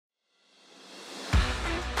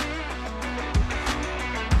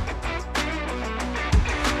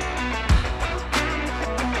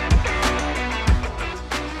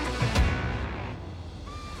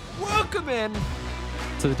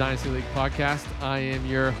to the Dynasty League podcast. I am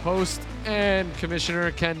your host and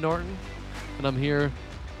commissioner, Ken Norton, and I'm here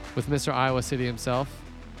with Mr. Iowa City himself,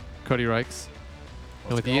 Cody Reichs,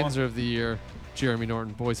 and with the inser of the year, Jeremy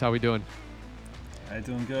Norton. Boys, how we doing? Hey,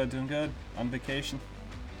 doing good. On vacation.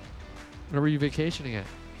 Where were you vacationing at?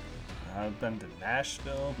 I've been to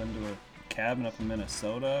Nashville, been to a cabin up in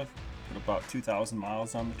Minnesota, put about 2,000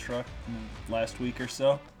 miles on the truck in the last week or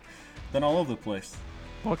so. Been all over the place.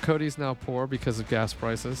 Well, Cody's now poor because of gas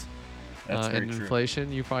prices and true.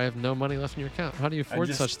 inflation. You probably have no money left in your account. How do you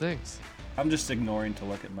afford such things? I'm just ignoring to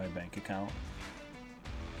look at my bank account.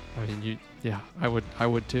 I mean, I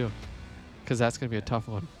would too, because that's going to be a tough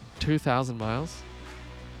one. 2,000 miles?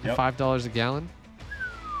 Yep. $5 a gallon?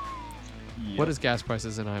 Yep. What is gas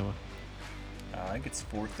prices in Iowa? I think it's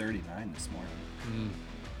 $4.39 this morning.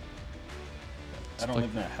 I don't like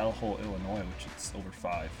live in a hellhole, Illinois, which is over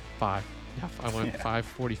 5. 5. Yeah, I went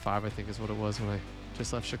 5.45, I think is what it was when I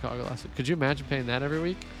just left Chicago last week. Could you imagine paying that every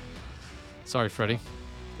week? Sorry, Freddie.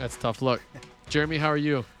 That's a tough look. Jeremy, how are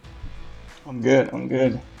you? I'm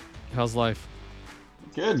good. How's life?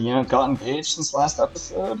 Good. Got engaged since last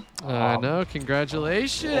episode. I know.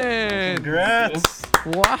 Congratulations. Congrats.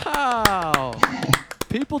 Wow.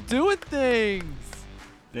 People doing things.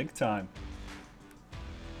 Big time.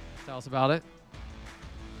 Tell us about it.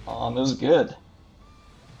 It was good.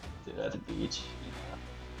 Did it at the beach,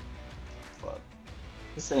 But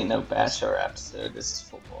this ain't no bachelor episode. This is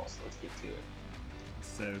football, so let's get to it.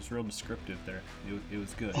 So it was real descriptive there. It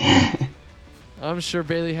was good. I'm sure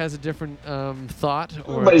Bailey has a different thought.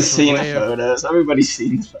 Or Everybody's seen the photos. Everybody's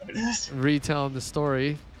seen the photos. Retelling the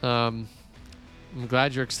story. I'm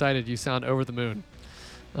glad you're excited. You sound over the moon.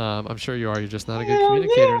 I'm sure you are. You're just not a good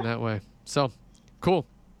communicator in that way. So, cool.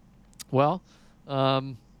 Well,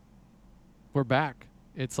 we're back.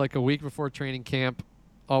 It's like a week before training camp.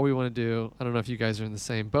 All we want to do, I don't know if you guys are in the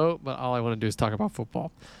same boat, but all I want to do is talk about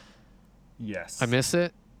football. Yes. I miss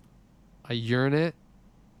it. I yearn it.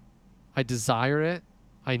 I desire it.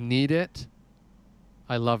 I need it.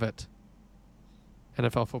 I love it.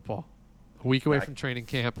 NFL football. A week away from training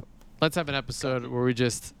camp. Let's have an episode where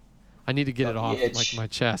I need to get it off like my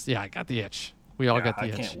chest. Yeah, I got the itch. We all got the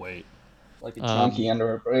itch. I can't wait. Like a junkie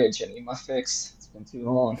under a bridge. I need my fix. It's been too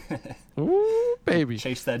long. Ooh, baby.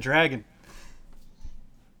 Chase that dragon.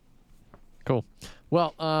 Cool.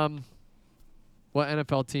 Well, what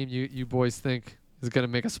NFL team you boys think is going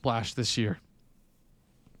to make a splash this year?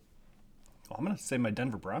 Well, I'm going to say my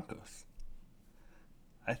Denver Broncos.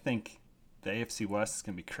 I think the AFC West is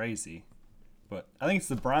going to be crazy, but I think it's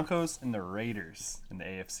the Broncos and the Raiders in the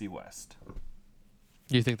AFC West.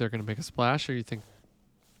 You think they're going to make a splash, or you think?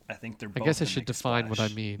 I think they're both. I guess I should define what I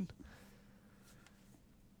mean.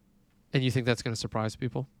 And you think that's going to surprise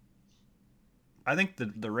people? I think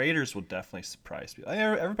the Raiders will definitely surprise people.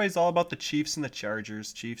 Everybody's all about the Chiefs and the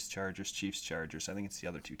Chargers. Chiefs, Chargers. I think it's the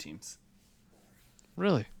other two teams.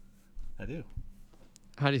 Really? I do.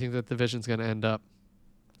 How do you think that division's going to end up?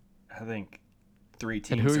 I think 3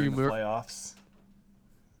 teams are in the playoffs.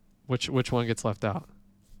 Which one gets left out?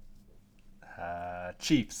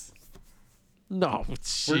 Chiefs. No,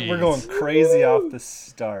 we're going crazy off the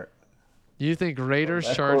start. You think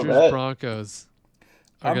Raiders, Chargers, Broncos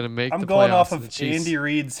are going to make the playoffs? I'm going off of Andy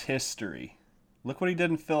Reid's history. Look what he did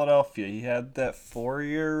in Philadelphia. He had that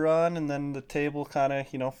 4-year run, and then the table kind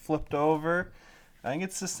of, flipped over. I think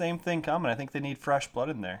it's the same thing coming. I think they need fresh blood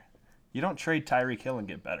in there. You don't trade Tyreek Hill and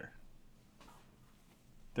get better.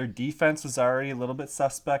 Their defense was already a little bit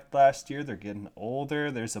suspect last year. They're getting older.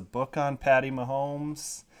 There's a book on Patty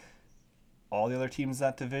Mahomes. All the other teams in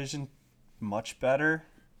that division, much better.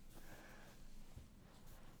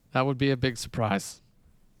 That would be a big surprise.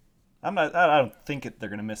 I don't think they're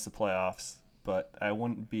going to miss the playoffs, but I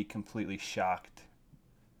wouldn't be completely shocked.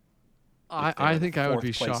 I think I would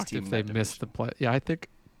be shocked if they missed the play. Yeah, I think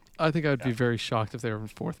I would be very shocked if they were in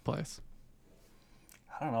 4th place.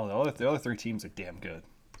 I don't know. The other 3 teams are damn good.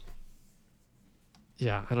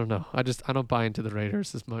 Yeah, I don't know. I don't buy into the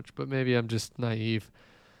Raiders as much, but maybe I'm just naive.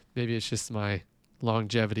 Maybe it's just my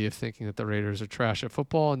longevity of thinking that the Raiders are trash at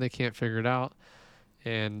football and they can't figure it out.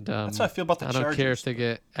 And that's how I feel about the Chargers. I don't care if they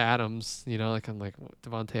get Adams, I'm like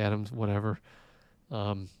Devontae Adams, whatever. He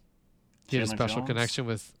had a special connection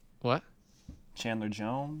with what? Chandler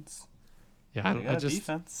Jones. Yeah,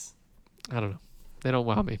 defense. I don't know. They don't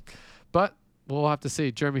wow me. But we'll have to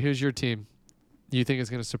see. Jeremy, who's your team you think is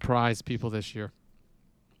going to surprise people this year?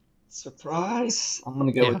 Surprise? I'm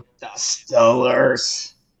going to go with the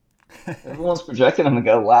Steelers. Everyone's projecting them to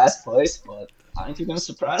go last place, but I think they're going to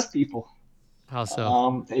surprise people. How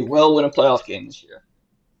so? They will win a playoff game this year.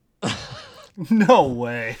 No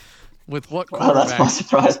way. With what Wow, that's my quarterback?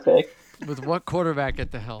 surprise pick. With what quarterback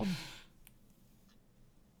at the helm?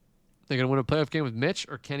 They're gonna win a playoff game with Mitch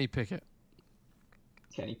or Kenny Pickett?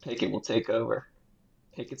 Kenny Pickett will take over.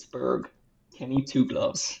 Pickettsburg. Kenny Two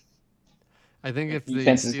Gloves. I think if the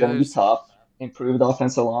Defense is going to be Steelers, tough. Improved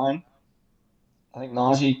offensive line. I think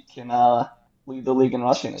Najee can lead the league in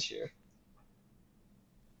rushing this year.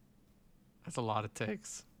 that's a lot of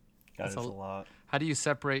takes. That is That's a lot. How do you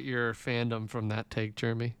separate your fandom from that take,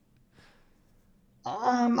 Jeremy?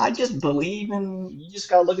 I just believe you just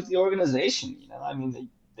gotta look at the organization, I mean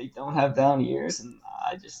they don't have down years and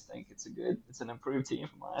I just think it's an improved team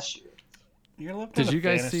from last year. You're looking Did at you the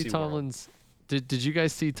guys see fantasy world. Tomlin's? Did you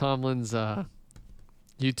guys see Tomlin's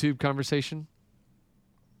YouTube conversation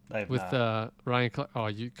I have with not. Ryan?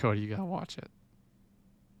 Cody, you gotta watch it.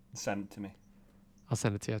 Send it to me. I'll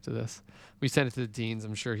send it to you after this. We sent it to the deans.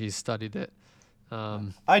 I'm sure he's studied it.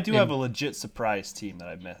 I do and- have a legit surprise team that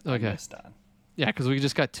I missed on. Yeah, because we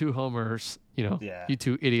just got 2 homers. Yeah. You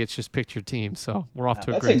 2 idiots just picked your team, so we're off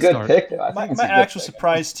to a That's great a good start. pick though. I My think it's a good actual pick.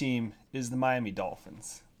 surprise team is the Miami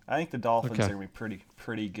Dolphins. I think the Dolphins Okay. are going to be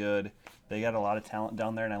pretty good. They got a lot of talent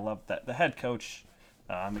down there, and I love that. The head coach,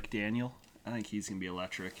 McDaniel, I think he's going to be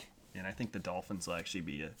electric. And I think the Dolphins will actually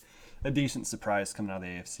be a decent surprise coming out of the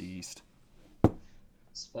AFC East.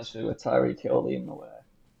 Especially with Tyreek Hill leading the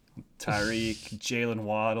way. Tyreek, Jalen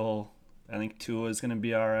Waddle. I think Tua is going to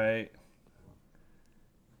be all right.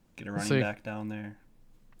 Get a running see. back down there.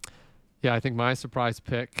 Yeah, I think my surprise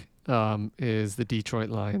pick is the Detroit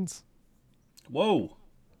Lions. Whoa.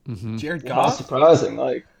 Mm-hmm. Jared How Goff? surprising!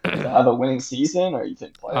 Like to have a winning season, or you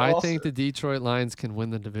think playoffs? I think or- the Detroit Lions can win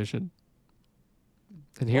the division.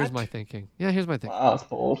 And here's What? my thinking. Yeah, here's my thinking. Wow, it's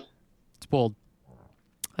bold. It's bold.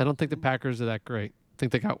 I don't think the Packers are that great. I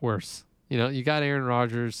think they got worse. You got Aaron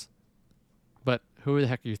Rodgers, but who the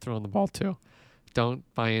heck are you throwing the ball to? Don't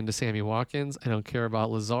buy into Sammy Watkins. I don't care about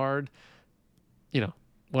Lazard.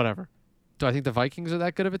 Whatever. Do I think the Vikings are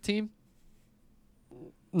that good of a team?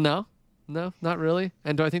 No, not really.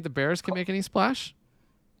 And do I think the Bears can make any splash?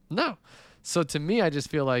 No. So to me, I just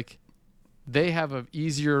feel like they have an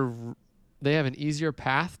easier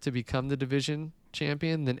path to become the division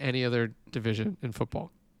champion than any other division in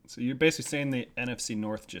football. So you're basically saying the NFC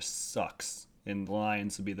North just sucks, and the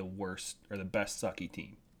Lions would be the worst or the best sucky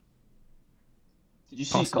team. Did you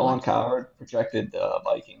see Possibly. Colin Cowherd projected the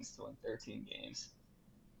Vikings to win 13 games?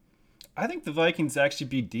 I think the Vikings actually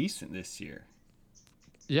be decent this year.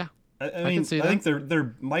 Yeah. I can mean, see I think that.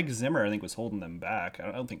 they're Mike Zimmer. I think was holding them back.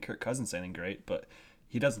 I don't think Kirk Cousins is anything great, but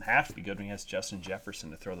he doesn't have to be good when he has Justin Jefferson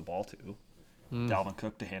to throw the ball to, Dalvin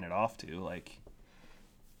Cook to hand it off to. Like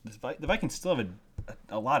the Vikings still have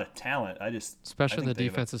a lot of talent. Especially on the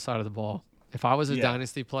defensive side of the ball. If I was a Yeah.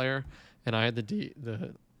 dynasty player and I had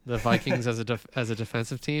the Vikings as a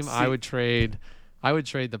defensive team, I would trade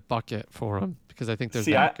the bucket for them because I think they're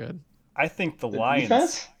that good. I think the The Lions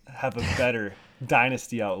defense? have a better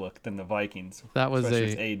dynasty outlook than the Vikings. That was especially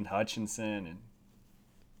with Aiden Hutchinson and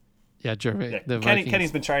Yeah, Jeremy. yeah, The Kenny, Vikings.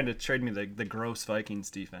 Kenny's been trying to trade me the gross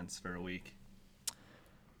Vikings defense for a week.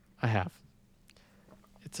 I have.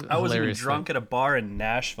 It's a I was even hilarious drunk thing. at a bar in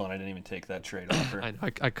Nashville and I didn't even take that trade offer.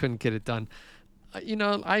 I couldn't get it done.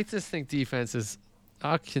 I just think defense is.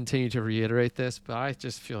 I'll continue to reiterate this, but I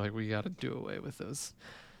just feel like we got to do away with those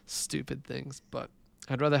stupid things. But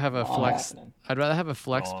I'd rather have a Not flex. happening. I'd rather have a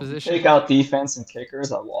flex Oh. position. Take out defense and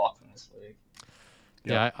kickers, I walk from this league.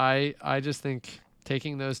 Yeah, I just think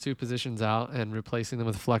taking those 2 positions out and replacing them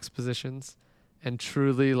with flex positions and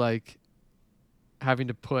truly like having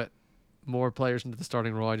to put more players into the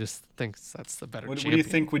starting role, I just think that's the better What do champion. you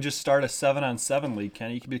think? We just start a 7-on-7 league,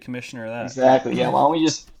 Kenny? You could be the commissioner of that. Exactly. Yeah. Why don't we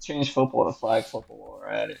just change football to flag football while we're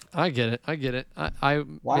at it? I get it. Why maybe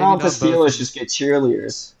don't the not both. Steelers just get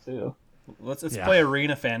cheerleaders too? Let's Yeah. play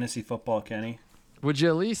arena fantasy football, Kenny. Would you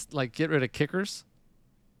at least like get rid of kickers?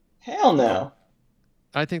 Hell no.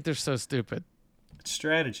 I think they're so stupid. It's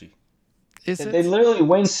strategy. Is They it? literally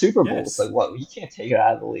win Super Bowls. Yes. Like what? You can't take it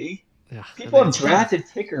out of the league. Yeah, People I have think- drafted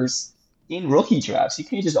kickers in rookie drafts. You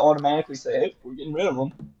can't just automatically say, "Hey, we're getting rid of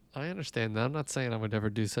them." I understand that. I'm not saying I would ever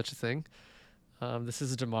do such a thing. This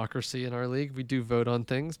is a democracy in our league. We do vote on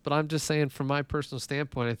things, but I'm just saying, from my personal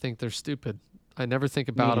standpoint, I think they're stupid. I never think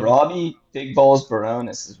about them. Robbie Big Balls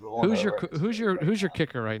Baronis is rolling Who's over your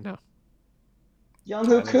kicker right now? Young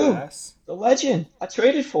Tyler Koo, Bass. the legend. I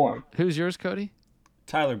traded for him. Who's yours, Cody?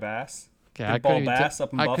 Tyler Bass. Okay, Big I Ball couldn't even, Bass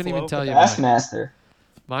up in I couldn't even Buffalo. tell you. Mine. Bassmaster.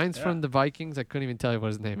 Mine's Yeah. from the Vikings. I couldn't even tell you what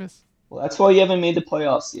his name is. Well, that's why you haven't made the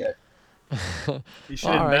playoffs yet. You should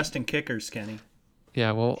All right. invest in kickers, Kenny.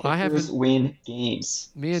 Yeah, well, I Kickers haven't. win games.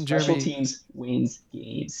 Me and Special Jeremy. teams wins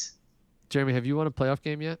games. Jeremy, have you won a playoff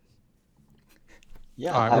game yet?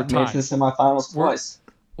 Yeah, All right, we're I've made it to the tied. semifinals We're- twice.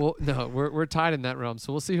 Well, no, we're tied in that realm.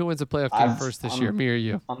 So we'll see who wins the playoff game first this year, me or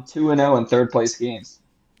you. I'm 2-0 in third place games.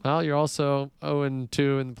 Well, you're also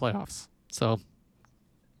 0-2 in the playoffs. So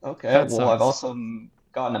Okay, that well, I've sucks. also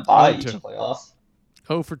gotten a bye 0-2. each playoff.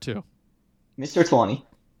 0 for 2. Mr. 20.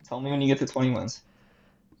 Tell me when you get to 20 wins.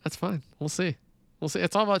 That's fine. We'll see. We'll see.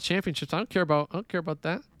 It's all about championships. I don't care about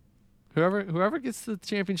that. Whoever gets to the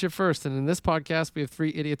championship first. And in this podcast, we have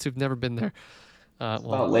 3 idiots who've never been there.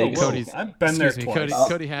 about legacy. Cody's. I've been there Excuse me, twice.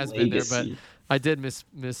 Cody has been there, but Legacy. I did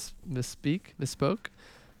misspoke.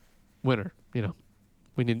 Winner. You know,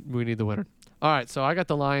 we need the winner. All right, so I got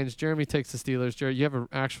the Lions. Jeremy takes the Steelers. Jerry, you have an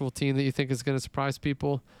actual team that you think is going to surprise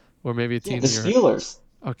people, or maybe a Yeah, team the that you're Steelers.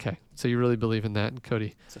 okay. So you really believe in that, and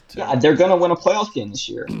Cody. Yeah, they're gonna win a playoff game this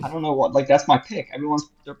year. I don't know what. Like that's my pick.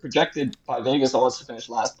 They're projected by Vegas always to finish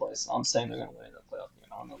last place. So I'm saying they're gonna win the playoff game.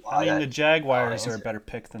 I don't know why. I mean, the Jaguars are a answer. better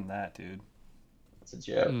pick than that, dude. It's a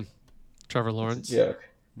joke. Trevor It's Lawrence. a joke.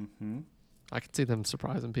 Mm-hmm. I could see them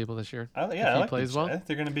surprising people this year. I If he like plays the well. I think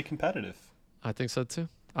they're going to be competitive. I think so too.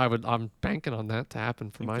 I'm banking on that to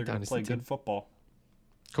happen for I think my they're going to dynasty play team. good football.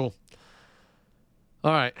 Cool.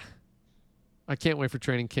 All right. I can't wait for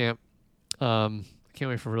training camp. I can't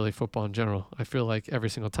wait for really football in general. I feel like every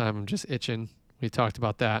single time I'm just itching. We talked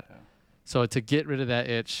about that. Yeah. So to get rid of that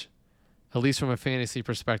itch, at least from a fantasy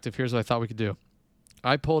perspective, here's what I thought we could do.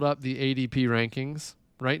 I pulled up the ADP rankings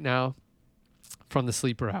right now from the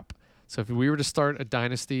Sleeper app. So if we were to start a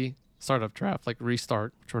dynasty startup draft, like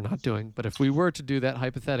restart, which we're not doing, but if we were to do that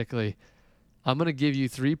hypothetically, I'm going to give you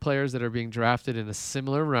 3 players that are being drafted in a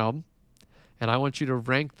similar realm, and I want you to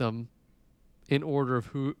rank them in order of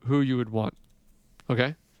who you would want.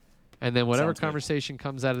 Okay? And then whatever Sounds good. conversation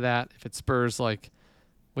comes out of that, if it spurs like,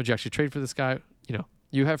 would you actually trade for this guy? You know,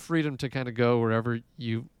 you have freedom to kind of go wherever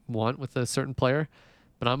you want with a certain player,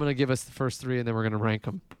 but I'm going to give us the first 3 and then we're going to rank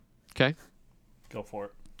them. Okay? Go for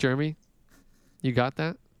it. Jeremy, you got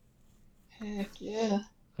that? Heck yeah.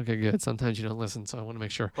 Okay, good. Sometimes you don't listen, so I want to make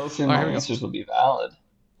sure. Hopefully All right, my here we go. answers will be valid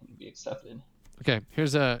and be accepted. Okay,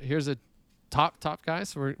 here's a top guy.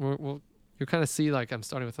 So we'll you'll kind of see like I'm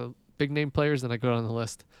starting with the big name players, then I go down the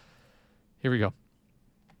list. Here we go.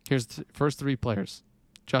 Here's the first 3 players: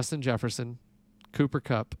 Justin Jefferson, Cooper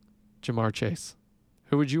Kupp, Jamar Chase.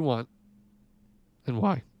 Who would you want, and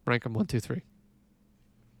why? Rank them 1, 2, 3.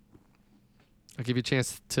 I'll give you a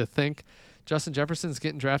chance to think. Justin Jefferson's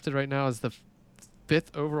getting drafted right now as the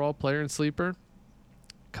 5th overall player in Sleeper.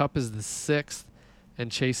 Kupp is the 6th,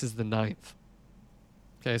 and Chase is the 9th.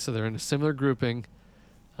 Okay, so they're in a similar grouping,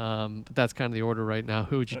 but that's kind of the order right now.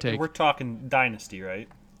 Who would you take? We're talking Dynasty, right?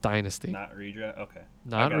 Dynasty, Not redraft? Okay.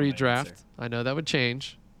 not I got my redraft. answer. I know that would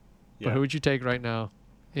change, but Yeah. who would you take right now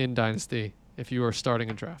in Dynasty if you were starting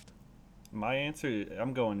a draft? My answer,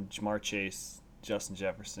 I'm going Jamar Chase, Justin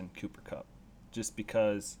Jefferson, Cooper Kupp. Just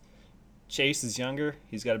because Chase is younger,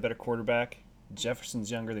 he's got a better quarterback. Jefferson's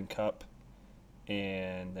younger than Kupp,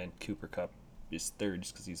 and then Cooper Kupp is 3rd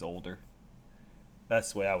just because he's older.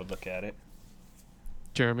 That's the way I would look at it.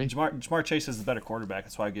 Jeremy? Jamar Chase is the better quarterback.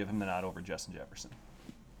 That's why I give him the nod over Justin Jefferson.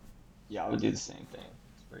 Yeah, I would do the same thing.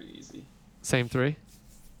 It's pretty easy. Same 3?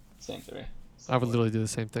 Same 3. I would literally do the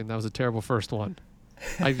same thing. That was a terrible first one.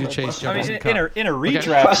 I'd do Chase, I mean, Jefferson, in Kupp. a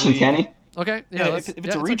redraft Question, league, Kenny. Okay, yeah, yeah. if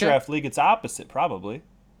it's a redraft league, it's opposite probably.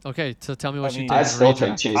 Okay, so tell me what I you mean, think. I'd in a still redraft.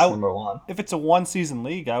 take Chase I- number 1. If it's a one-season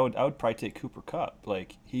league, I would probably take Cooper Kupp.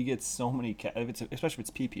 Like he gets so many, especially if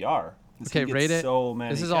it's PPR. Okay, he gets rate it. So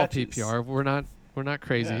many This is all catches. PPR. We're not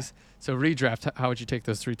crazies. So redraft. How would you take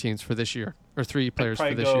those 3 teams for this year, or 3 players for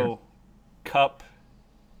Probably this year? go Kupp,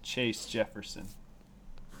 Chase, Jefferson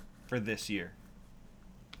for this year.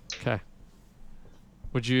 Okay.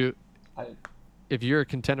 Would you, if you're a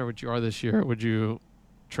contender, which you are this year, would you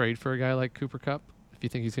trade for a guy like Cooper Kupp if you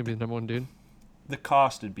think he's gonna be the number 1 dude? The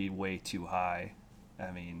cost would be way too high.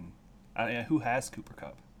 I mean, who has Cooper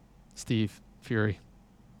Kupp? Steve Fury.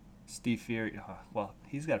 Steve Fury. Well,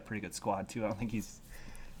 he's got a pretty good squad too. I don't think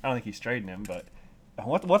he's trading him. But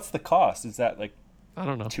what's the cost? Is that like I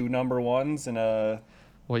don't know. 2 number 1s and a?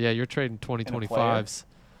 Well, yeah, you're trading 2025s.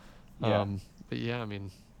 Yeah. But yeah, I mean,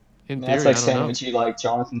 in That's theory, like I don't saying, know. would you like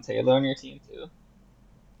Jonathan Taylor on your team too?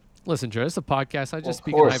 Listen, Joe, it's a podcast. I just Of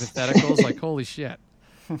speak in course. hypotheticals. Like, holy shit,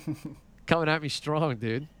 coming at me strong,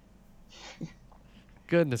 dude.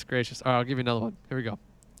 Goodness gracious! All right, I'll give you another one. Here we go.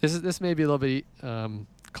 This may be a little bit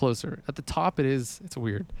closer. At the top, it's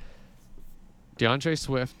weird. DeAndre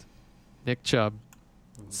Swift, Nick Chubb,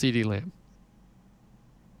 CeeDee Lamb.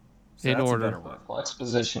 So In that's a order. better one. Flex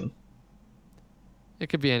position. It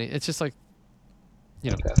could be any. It's just like, you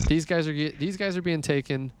know, Okay. these guys are being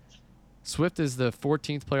taken. Swift is the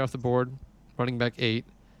 14th player off the board, running back 8.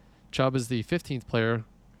 Chubb is the 15th player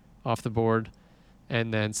off the board,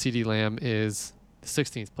 and then CeeDee Lamb is the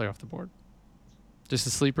 16th player off the board. Just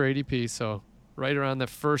a sleeper ADP, so right around the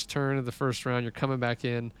first turn of the first round, you're coming back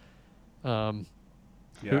in.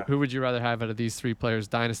 Who would you rather have out of these 3 players?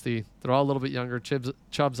 Dynasty, they're all a little bit younger.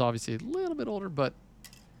 Chubb's obviously a little bit older, but,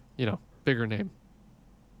 bigger name.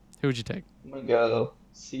 Who would you take? I'm going to go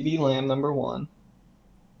CeeDee Lamb number 1,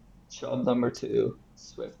 Chubb number 2,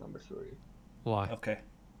 Swift number 3. Why? Okay.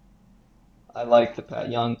 I like the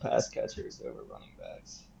young pass catchers over running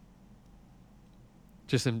backs.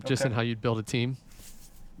 Just in how you'd build a team?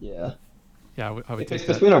 Yeah. Yeah, I would If take it's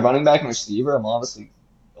that. between a running back and receiver, I'm obviously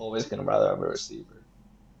always going to rather have a receiver.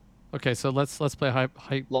 Okay, so let's play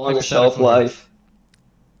Longer shelf hypothetical here. life,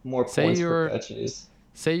 more points per catches.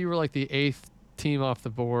 Say you were like the 8th team off the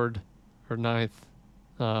board, or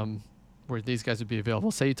 9th, where these guys would be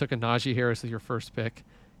available. Say you took a Najee Harris as your first pick,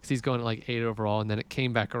 because he's going at like 8 overall, and then it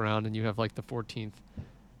came back around, and you have like the 14th,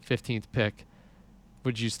 15th pick.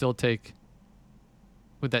 Would you still take?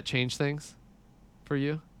 Would that change things for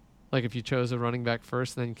you? Like if you chose a running back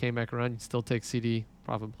first, and then you came back around, you'd still take CD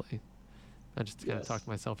probably. I just kind of talked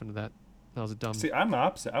myself into that. That was a dumb. See, I'm the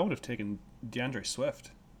opposite. I would have taken DeAndre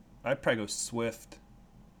Swift. I'd probably go Swift,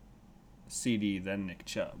 CD, then Nick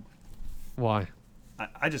Chubb. Why?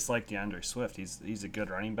 I just like DeAndre Swift. He's a good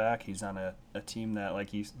running back. He's on a team that, like,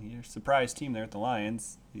 he's a surprise team there at the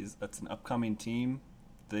Lions. That's an upcoming team.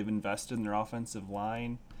 They've invested in their offensive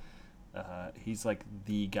line. He's like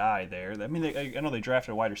the guy there. I mean, I know they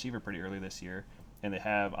drafted a wide receiver pretty early this year, and they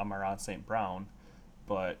have Amon-Ra St. Brown,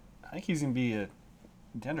 but I think he's going to be a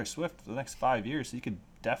DeAndre Swift for the next 5 years. So he could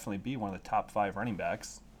definitely be one of the top 5 running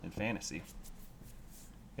backs in fantasy.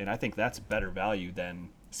 And I think that's better value than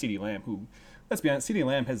CeeDee Lamb, who, let's be honest, CeeDee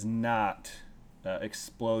Lamb has not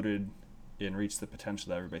exploded and reached the potential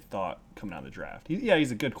that everybody thought coming out of the draft.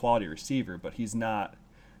 He's a good quality receiver, but he's not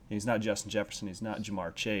Justin Jefferson. He's not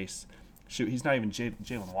Jamar Chase. Shoot, he's not even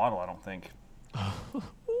Jalen Waddle, I don't think.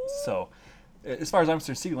 So, as far as I'm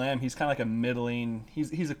concerned, CeeDee Lamb, he's kind of like a middling.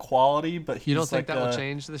 He's a quality, but he's you don't think like that will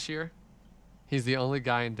change this year? He's the only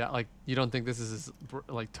guy in that. Like, you don't think this is his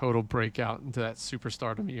total breakout into that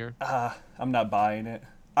superstardom year? I'm not buying it.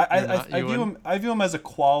 I view him as a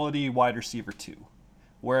quality wide receiver too,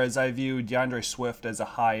 whereas I view DeAndre Swift as a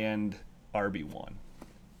high end RB1,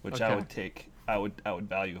 which Okay. I would take. I would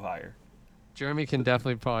value higher. Jeremy can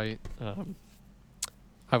definitely probably.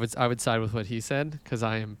 I would side with what he said because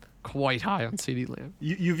I am quite high on CeeDee Lamb.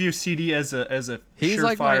 You view CD as a He's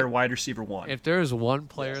surefire like wide receiver 1. If there is one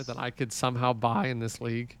player that I could somehow buy in this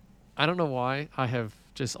league, I don't know why, I have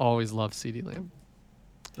just always loved CeeDee Lamb.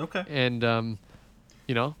 Okay. And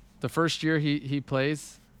the first year he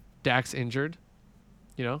plays, Dak's injured.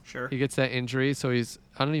 Sure. He gets that injury, so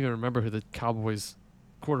I don't even remember who the Cowboys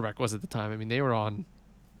quarterback was at the time. I mean, they were on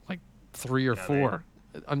like 3 or 4.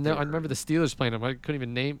 I remember the Steelers playing him. I couldn't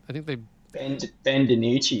even name. I think they. Ben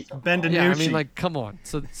DiNucci. Yeah, I mean, like, come on.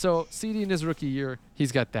 So CD in his rookie year,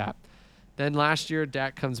 he's got that. Then last year,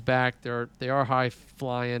 Dak comes back. They are high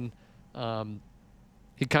flying.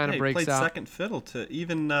 He kind of breaks played out. second fiddle to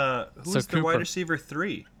even who's the Cooper. wide receiver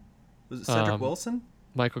 3? Was it Cedric Wilson?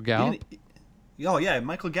 Michael Gallup.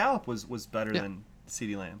 Michael Gallup was better than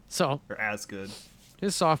CeeDee Lamb. So Or as good.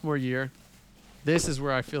 his sophomore year, this is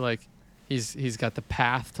where I feel like he's got the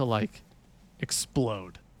path to like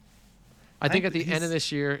explode. I think at the end of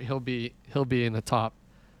this year he'll be in the top.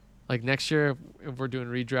 Like next year, if we're doing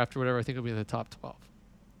redraft or whatever, I think he'll be in the top 12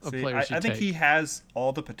 of players. I think he has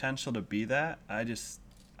all the potential to be that. I just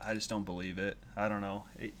don't believe it. I don't know.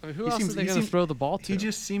 I mean, who else are they going to throw the ball to? He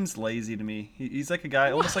just seems lazy to me. He's like a guy,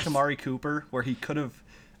 almost like Amari Cooper, where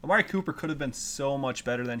Amari Cooper could have been so much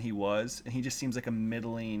better than he was, and he just seems like a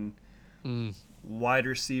middling wide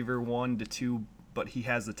receiver 1 to 2, but he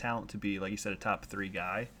has the talent to be, like you said, a top 3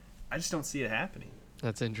 guy. I just don't see it happening.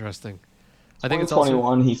 That's interesting. I think it's also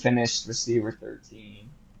 2021 he finished receiver 13.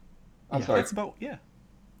 I'm sorry. That's about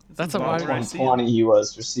That's a about wide where I receiver. see him. 2020 he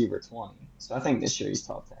was receiver 20. So I think this year he's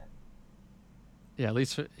top 10. Yeah, at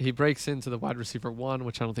least he breaks into the wide receiver 1,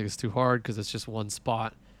 which I don't think is too hard because it's just one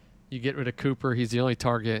spot. You get rid of Cooper, he's the only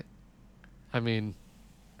target. I mean,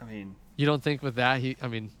 you don't think with that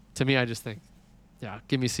to me, I just think,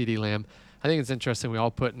 give me CeeDee Lamb. I think it's interesting. We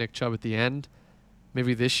all put Nick Chubb at the end.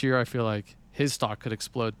 Maybe this year I feel like his stock could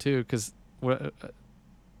explode too because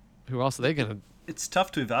who else are they going to? It's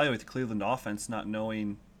tough to evaluate the Cleveland offense not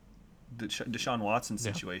knowing the Deshaun Watson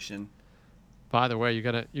situation. By the way, you're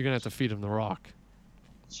gonna have to feed him the rock.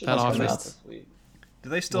 Should That have come out offense- this week. Do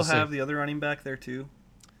they still We'll see. have the other running back there too?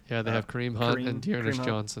 Yeah, they have Kareem Hunt and Kareem Dearness Hunt.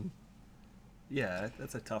 Johnson. Yeah,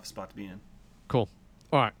 that's a tough spot to be in. Cool.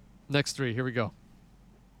 All right. Next three. Here we go.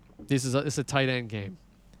 This is a tight end game.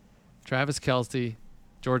 Travis Kelce,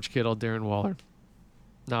 George Kittle, Darren Waller.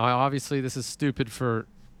 Now, obviously, this is stupid for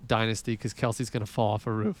Dynasty because Kelsey's going to fall off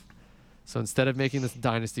a roof. So instead of making this a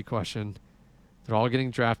Dynasty question, they're all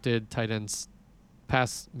getting drafted tight ends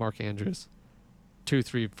past Mark Andrews. 2,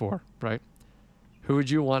 3, 4, right? Who would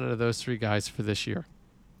you want out of those three guys for this year?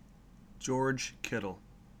 George Kittle.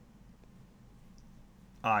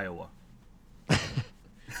 Iowa.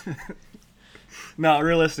 No,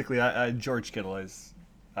 realistically, George Kittle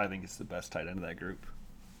I think it's the best tight end of that group.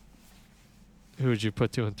 Who would you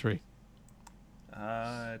put 2 and 3?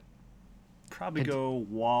 Probably go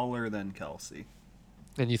Waller then Kelsey.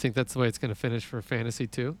 And you think that's the way it's going to finish for fantasy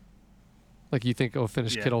too? Like you think it'll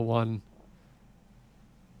finish Kittle 1,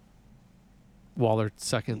 Waller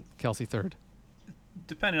 2nd, Kelsey 3rd?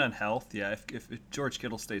 Depending on health, yeah. If George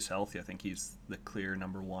Kittle stays healthy, I think he's the clear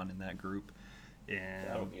number 1 in that group.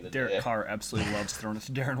 And Derek Carr absolutely loves throwing it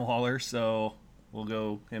to Darren Waller, so we'll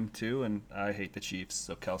go him too. And I hate the Chiefs,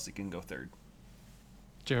 so Kelsey can go 3rd.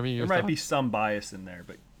 Jeremy, your there might thought? be some bias in there,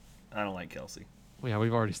 but I don't like Kelsey. Well, yeah,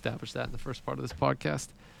 we've already established that in the first part of this podcast.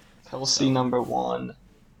 Kelsey number 1,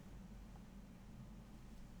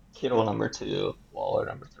 Kittle number 2, Waller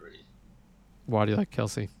number 3. Why do you like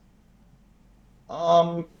Kelsey?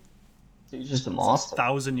 He's just a monster.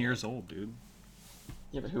 1,000 years old, dude.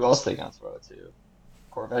 Yeah, but who else they gonna throw it to?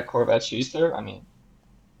 Corvette Schuster? I mean,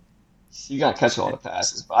 he's gonna catch a lot of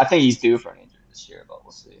passes, but I think he's due for an injury this year, but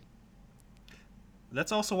we'll see.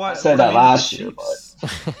 That's also why I said that last year, but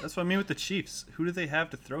that's what I mean with the Chiefs. Who do they have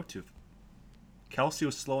to throw to? Kelsey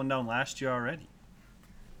was slowing down last year already.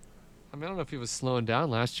 I mean, I don't know if he was slowing down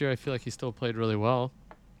last year. I feel like he still played really well.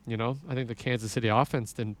 You know, I think the Kansas City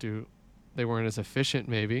offense they weren't as efficient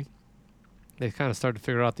maybe. They kind of started to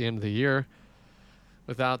figure out the end of the year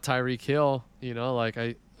without Tyreek Hill. You know, like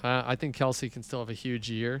I think Kelsey can still have a huge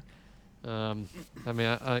year. I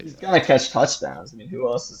mean, he's gonna catch touchdowns. I mean, who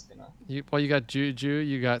else is gonna? You got Juju,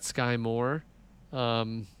 you got Sky Moore, you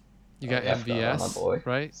got MVS,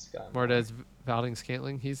 right? Mardez Valding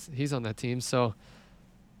Scantling, he's on that team. So,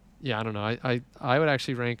 yeah, I don't know. I would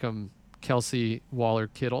actually rank him Kelsey, Waller,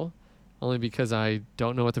 Kittle, only because I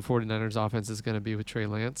don't know what the 49ers offense is going to be with Trey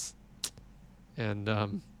Lance,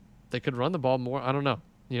 and they could run the ball more. I don't know.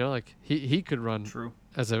 You know, like he could run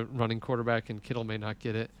as a running quarterback, and Kittle may not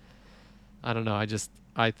get it. I don't know.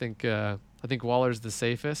 I think Waller's the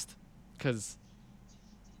safest because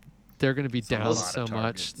they're going to be down so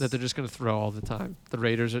much that they're just going to throw all the time. The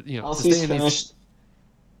Raiders are, Kelsey's finished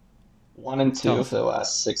 1 and 2 for the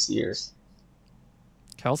last 6 years.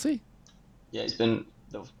 Kelsey? Yeah, he's been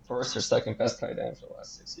the first or second best tight end for the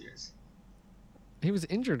last 6 years. He was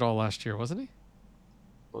injured all last year, wasn't he?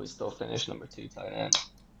 But he still finished number 2 tight end.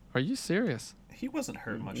 Are you serious? He wasn't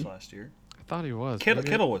hurt much last year. I thought he was.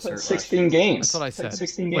 Kittle was hurt. 16 games. That's what I said.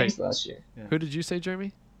 16 games last year. Yeah. Who did you say,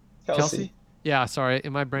 Jeremy? Kelsey. Yeah, sorry.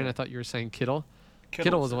 In my brain, I thought you were saying Kittle.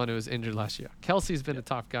 Kittle was the one who was injured last year. Kelsey's been a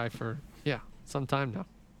top guy for, some time now.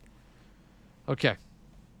 Okay.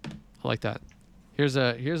 I like that. Here's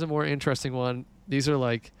a more interesting one. These are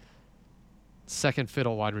like second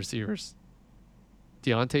fiddle wide receivers.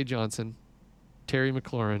 Deontay Johnson, Terry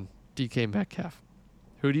McLaurin, DK Metcalf.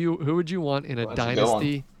 Who would you want in a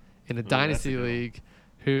dynasty league?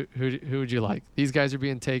 Who would you like? These guys are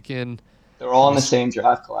being taken. They're all in the same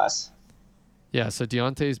draft class. Yeah, so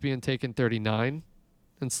Deontay's being taken 39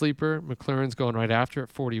 in sleeper. McLaurin's going right after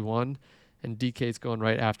at 41, and DK's going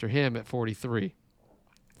right after him at 43.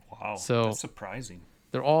 Wow, so that's surprising.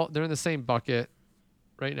 They're in the same bucket.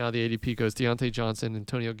 Right now, the ADP goes Deontay Johnson,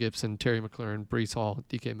 Antonio Gibson, Terry McLaurin, Breece Hall,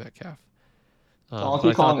 DK Metcalf.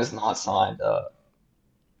 Donkey Kong is not signed up.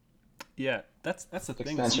 Yeah, that's the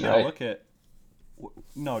thing. Extension, you gotta right? look at.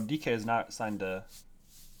 No, DK is not signed a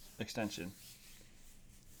extension.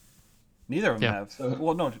 Neither of them have.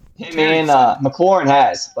 Well, no. Him and McLaurin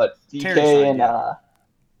has, but DK signed, and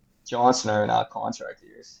Johnson are in contract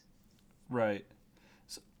years. Right.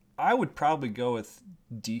 So I would probably go with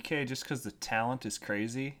DK just because the talent is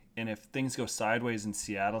crazy, and if things go sideways in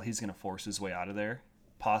Seattle, he's going to force his way out of there,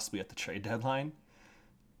 possibly at the trade deadline.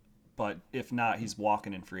 But if not, he's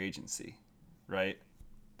walking in free agency, right?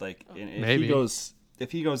 Like,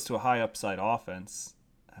 if he goes to a high upside offense,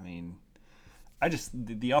 I mean,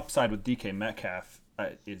 the upside with DK Metcalf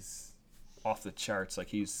is off the charts. Like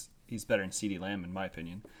he's better than CeeDee Lamb in my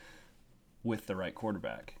opinion, with the right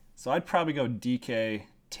quarterback. So I'd probably go DK,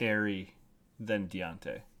 Terry, then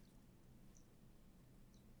Deontay.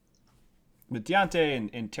 But Deontay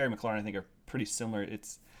and Terry McLaurin, I think, are pretty similar.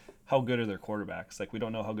 It's how good are their quarterbacks? Like, we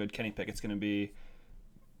don't know how good Kenny Pickett's going to be.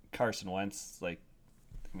 Carson Wentz,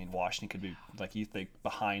 Washington could be, like you think,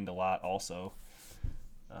 behind a lot also.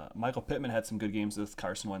 Michael Pittman had some good games with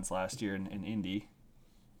Carson Wentz last year in Indy.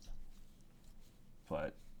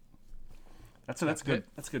 But that's good.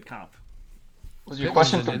 That's a good comp. Was your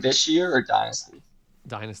question for this year or Dynasty?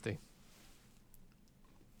 Dynasty.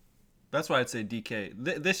 That's why I'd say DK.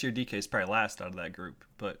 This year, DK is probably last out of that group.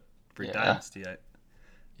 But for Dynasty, I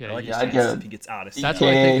like his chances if he gets out of season.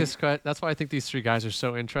 That's why I think these three guys are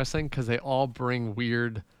so interesting, because they all bring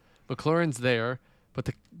weird. McLaurin's there, but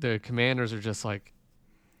the Commanders are just like,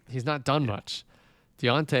 he's not done much.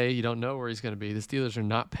 Deontay, you don't know where he's going to be. The Steelers are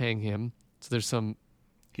not paying him, so there's some.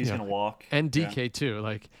 He's going to walk. And DK too.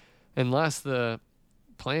 Like, unless the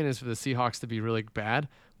plan is for the Seahawks to be really bad,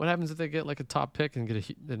 what happens if they get like a top pick and get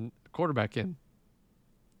a quarterback in?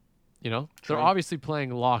 True. They're obviously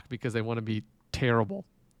playing lock because they want to be terrible.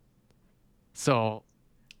 So,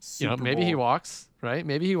 maybe he walks, right?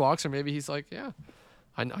 Maybe he walks, or maybe he's like, yeah,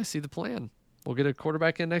 I see the plan. We'll get a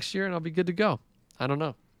quarterback in next year, and I'll be good to go. I don't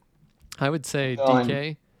know. I would say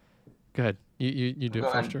DK. Go ahead. You do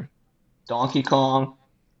it first, sure. Donkey Kong,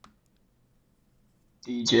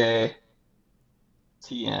 DJ,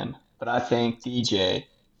 TM. But I think DJ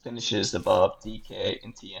finishes above DK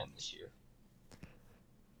and TM this year.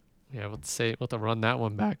 Yeah, we'll have to run that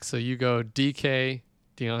one back. So you go DK,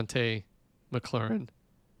 Deontay, McLaurin,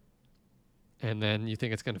 and then you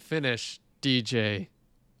think it's going to finish DJ,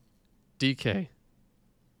 DK,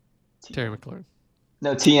 TM. Terry McLaurin.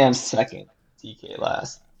 No, TM's second, DK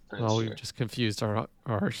last. Well, we've just confused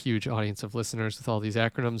our huge audience of listeners with all these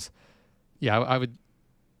acronyms. Yeah,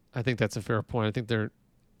 I think that's a fair point. I think there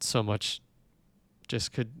so much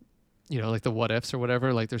just could, like the what ifs or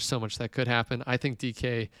whatever, like there's so much that could happen. I think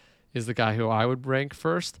DK is the guy who I would rank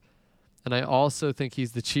first. And I also think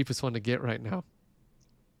he's the cheapest one to get right now.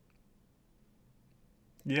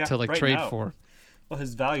 Yeah, to trade now. For. Well,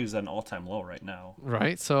 his value is at an all-time low right now.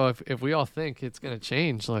 Right. So if we all think it's going to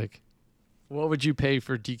change, like, what would you pay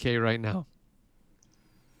for DK right now?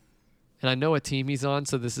 And I know what team he's on,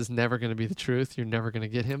 so this is never going to be the truth. You're never going to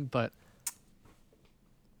get him, but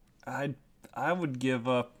I would give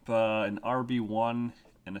up an RB1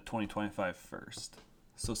 and a 2025 first.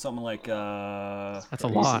 So something like that's a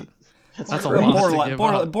lot. That's a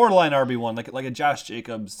lot. Borderline RB1, like a Josh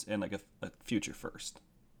Jacobs and like a future first.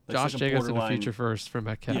 Josh Jacobs and a future first for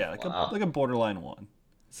Metcalf. Yeah, like a borderline one.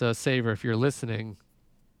 So Saber, if you're listening,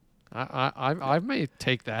 I may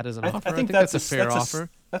take that as an offer. I think that's a fair offer.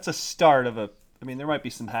 That's a start of a. I mean, there might be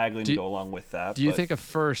some haggling to go along with that. Do you think a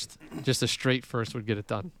first, just a straight first, would get it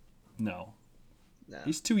done? No.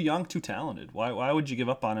 He's too young, too talented. Why would you give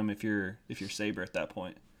up on him if you're Saber at that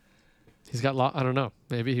point? He's got I don't know.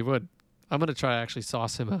 Maybe he would. I'm gonna try to actually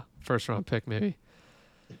sauce him a first round pick maybe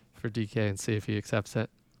for DK and see if he accepts it.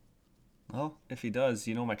 Well, if he does,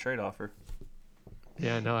 my trade offer.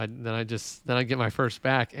 Yeah, no. Then I get my first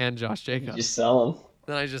back and Josh Jacobs. You just sell him.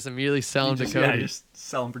 Then I just immediately sell him to Cody. Yeah, just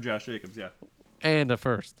sell him for Josh Jacobs. Yeah. And a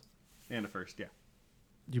first. Yeah.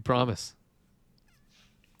 You promise.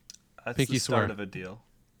 That's Pinky the start swear. Of a deal.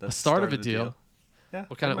 That's the start of a deal. Yeah.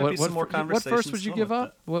 What kind of what first would you give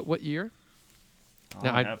up? What year?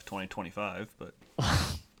 I have 2025, but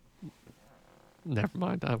never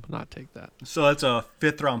mind. I will not take that. So that's a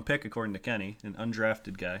 5th round pick according to Kenny, an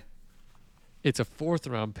undrafted guy. It's a 4th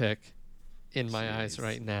round pick in my eyes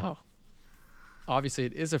right now. Obviously,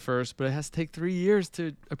 it is a first, but it has to take 3 years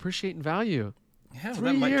to appreciate in value. Yeah,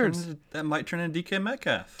 3 years. That might turn into DK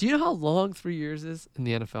Metcalf. Do you know how long 3 years is in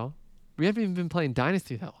the NFL? We haven't even been playing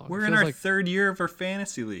Dynasty that long. We're in our 3rd year of our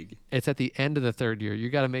fantasy league. It's at the end of the 3rd year. You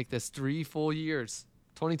got to make this 3 full years.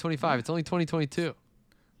 2025. It's only 2022.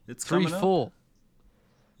 It's 3 coming full. Up.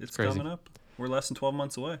 It's coming up. We're less than 12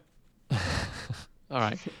 months away. All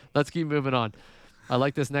right. Let's keep moving on. I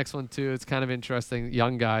like this next one, too. It's kind of interesting.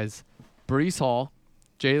 Young guys. Breece Hall,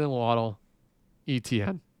 Jalen Waddle,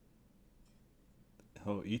 ETN.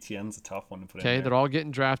 Oh, ETN's a tough one to put in. Okay, there. they're all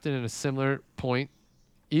getting drafted in a similar point.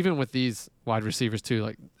 Even with these wide receivers too,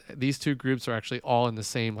 like these two groups are actually all in the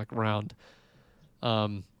same like round.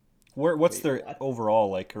 What's their overall,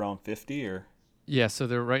 like around 50 or? Yeah, so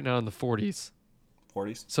they're right now in the 40s.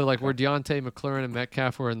 40s. So like where Deontay, McLaurin, and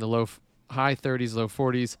Metcalf were in the high 30s, low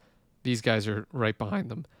 40s, these guys are right behind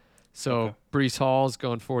them. So Breece Hall's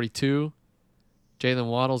going 42, Jalen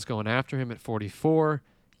Waddle's going after him at 44,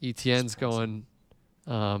 ETN's going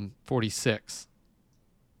 46.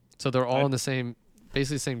 So they're all in the same,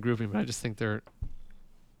 basically the same grouping, but I just think their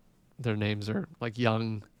names are like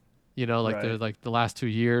young, they're like the last 2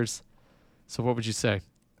 years. So what would you say?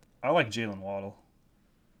 I like Jalen Waddle.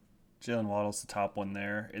 Jalen Waddle's the top one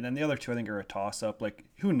there. And then the other two, I think, are a toss-up. Like,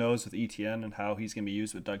 who knows with ETN and how he's going to be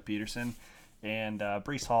used with Doug Peterson. And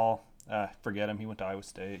Breece Hall, forget him. He went to Iowa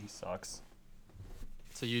State. He sucks.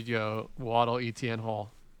 So you'd go Waddle, ETN,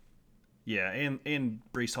 Hall. Yeah, and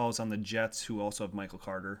Breece Hall is on the Jets, who also have Michael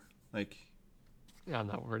Carter. Like, Yeah, I'm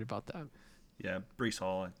not worried about that. yeah, Breece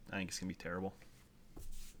Hall, I think it's going to be terrible.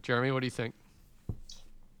 Jeremy, what do you think?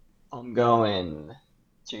 I'm going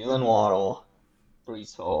Jalen Waddle,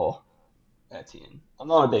 Breece Hall, Etienne. I'm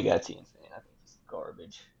not a big Etienne fan. I think he's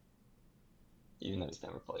garbage. Even though he's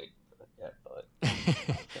never played yet, but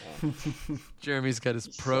Jeremy's got his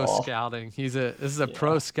He's pro soft. scouting. This is a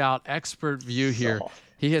pro scout expert view here. soft.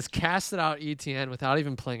 He has casted out ETN without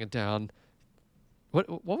even playing it down. What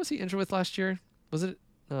was he injured with last year? Was it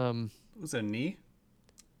Was it a knee?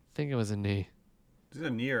 I think it was a knee. Was it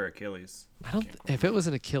a knee or Achilles? I don't if it was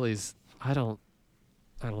an Achilles, I don't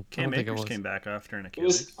Cam think it Akers was. came back after an It Achilles.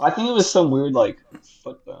 was. I think it was some weird like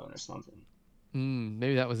foot bone or something.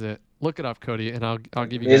 Maybe that was it. Look it up, Cody, and I'll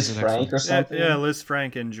give you Liz guys the next Frank one. or something. Yeah, Liz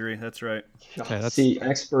Frank injury. That's right. Okay, that's- See,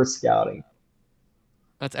 expert scouting.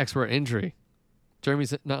 That's expert injury.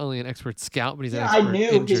 Jeremy's not only an expert scout, but he's an Yeah, I expert knew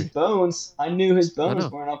injury. his bones. I knew his bones know.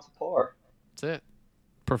 weren't up to par. That's it.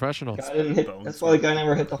 Professional. Guy didn't hit, Bones that's why the were- guy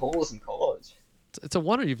never hit the holes in college. It's a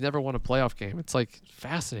wonder you've never won a playoff game. It's like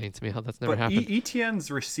fascinating to me how that's never But happened.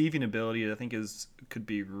 ETN's receiving ability, I think, could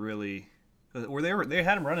be really. Or they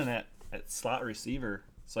had him running at slot receiver.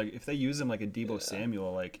 So like if they use him like a Debo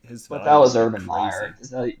Samuel, like his. But value that was would be Urban Meyer.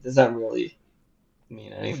 crazy. Does that really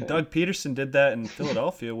mean anything? Doug Peterson did that in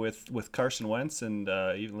Philadelphia with Carson Wentz, and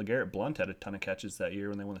even LeGarrette Blount had a ton of catches that year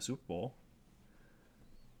when they won the Super Bowl.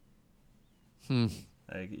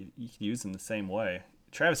 Like, you could use them the same way.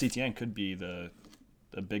 Travis Etienne could be the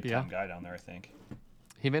big time guy down there, I think.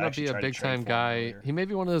 He may I not actually be a tried to big trade time for him guy. earlier. He may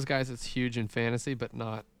be one of those guys that's huge in fantasy, but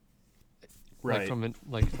not like from an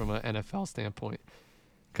NFL standpoint.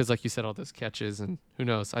 Because like you said, all those catches and who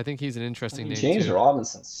knows? I think he's an I interesting mean, name James too.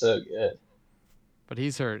 Robinson's so good. But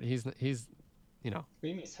he's hurt. He's you know, What do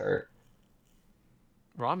you mean he's hurt?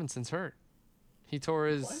 Robinson's hurt. He tore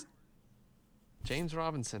his What? James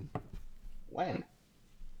Robinson. When?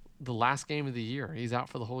 The last game of the year. He's out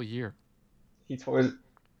for the whole year. He tore his...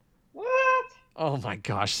 What? Oh my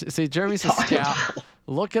gosh. See, Jeremy's a Talking scout. about-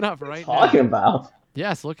 Look it up right Talking now. about?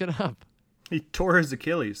 Yes, look it up. He tore his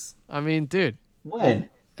Achilles. I mean, dude, When?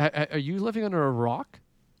 are you living under a rock?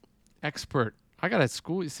 Expert. I got at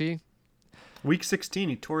school, you see? Week 16,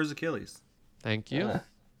 he tore his Achilles. Thank you.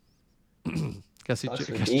 Guess Sucks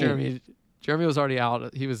for Jeremy was already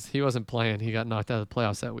out. He wasn't playing. He got knocked out of the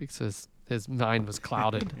playoffs that week, so his mind was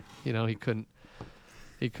clouded. You know, he couldn't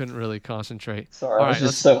really concentrate. Sorry, All I was right,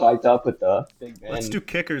 just so hyped up with the Big Ben. Let's do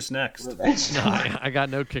kickers next. revenge. No, I got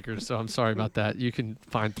no kickers, so I'm sorry about that. You can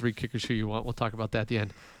find 3 kickers who you want. We'll talk about that at the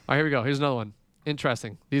end. All right, here we go. Here's another one.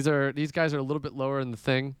 Interesting. These guys are a little bit lower in the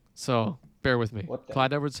thing, so bear with me. What the-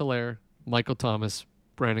 Clyde Edwards-Helaire, Michael Thomas,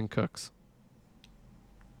 Brandon Cooks.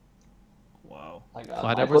 Wow. I got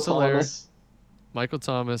Clyde Michael Edwards-Helaire. Thomas. Michael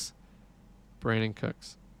Thomas, Brandon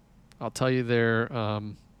Cooks. I'll tell you where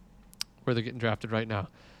they're getting drafted right now.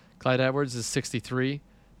 Clyde Edwards is 63.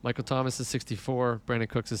 Michael Thomas is 64. Brandon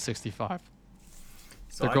Cooks is 65.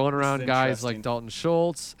 So They're going this is around guys like interesting. Dalton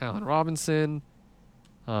Schultz, Allen Robinson.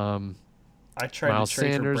 I tried Miles to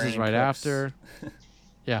trade Sanders for is Brandon right Cooks after.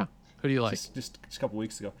 Yeah. Who do you like? just a couple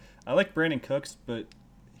weeks ago. I like Brandon Cooks, but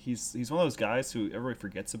he's one of those guys who everybody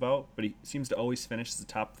forgets about, but he seems to always finish as a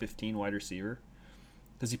top 15 wide receiver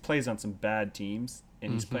because he plays on some bad teams,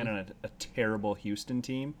 and he's playing on a terrible Houston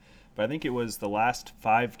team. But I think it was the last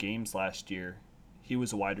 5 games last year, he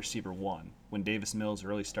was a wide receiver 1. When Davis Mills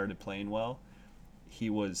really started playing well,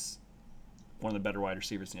 he was one of the better wide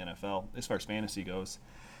receivers in the NFL as far as fantasy goes.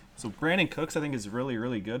 So Brandon Cooks, I think, is really,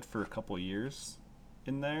 really good for a couple of years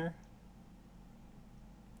in there.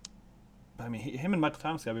 I mean, him and Michael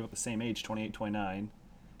Thomas got to be about the same age, 28, 29.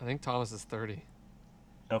 I think Thomas is 30.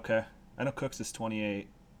 Okay. I know Cooks is 28.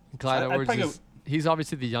 Clyde I'd Edwards probably he's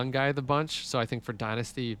obviously the young guy of the bunch, so I think for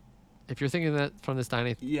Dynasty, if you're thinking that from this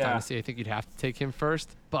Dynasty, I think you'd have to take him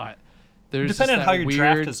first. But there's Depending on just how that your weird,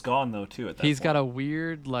 draft has gone, though, too, at that he's point. got a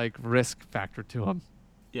weird like risk factor to him.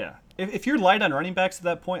 Yeah. If you're light on running backs at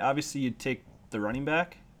that point, obviously you'd take the running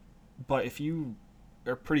back. But if you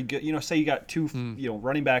are pretty good, say you got 2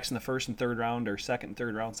 running backs in the first and third round or second and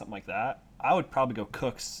third round, something like that, I would probably go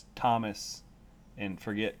Cooks, Thomas, and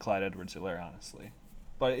forget Clyde Edwards-Helaire, honestly.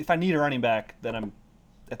 But if I need a running back, then I'm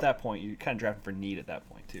at that point, you're kind of drafting for need at that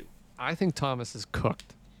point, too. I think Thomas is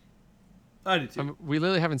cooked. I do, too. I mean, we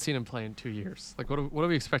literally haven't seen him play in 2 years. Like, what are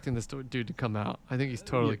we expecting this dude to come out? I think he's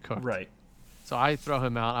totally cooked. Right. So I throw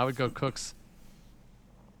him out. I would go Cooks.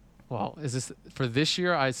 Well, is this for this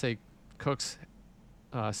year? I say Cooks,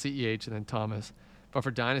 CEH, and then Thomas. But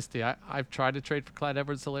for Dynasty, I've tried to trade for Clyde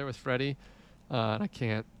Edwards-Helaire with Freddie, and I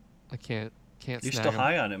can't You're snag still him.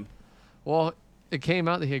 high on him. Well, it came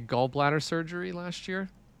out that he had gallbladder surgery last year.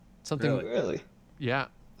 Something. Really? Yeah.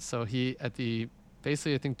 So he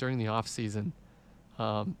basically I think during the off season,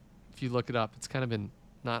 if you look it up, it's kind of been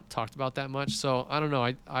not talked about that much. So I don't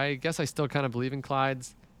know. I guess I still kind of believe in Clyde,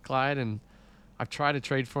 and I've tried to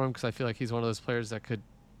trade for him because I feel like he's one of those players that could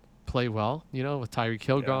play well. With Tyreek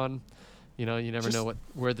Hill gone, you never know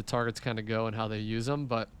where the targets kind of go and how they use them.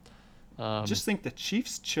 But just think the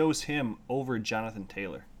Chiefs chose him over Jonathan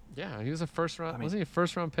Taylor. Yeah, he was a first round. Wasn't he a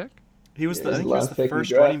first round pick? He was. Yeah, I think he was the first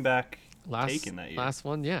draft. running back taken that year. Last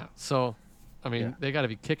one, yeah. So, I mean, they got to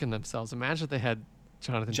be kicking themselves. Imagine if they had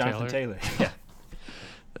Jonathan Taylor. Yeah.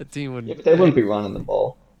 That team would. Yeah, but they wouldn't be running the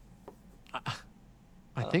ball.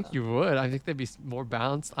 I think you would. I think they'd be more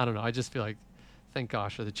balanced. I don't know. I just feel like, thank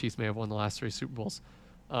gosh, the Chiefs may have won the last 3 Super Bowls.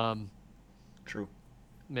 True.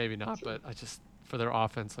 Maybe not, but I just for their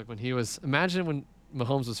offense, like when he was. Imagine when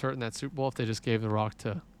Mahomes was hurt in that Super Bowl if they just gave the rock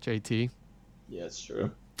to JT. Yeah, it's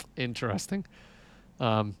true. Interesting.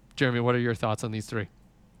 Jeremy, what are your thoughts on these 3?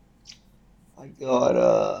 I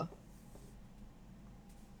got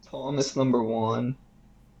Thomas number 1,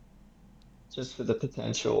 just for the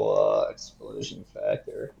potential explosion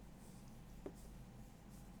factor.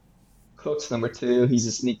 Cooks number 2. He's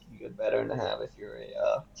a sneaky good veteran to have if you're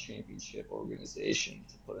a championship organization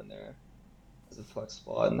to put in there as a flex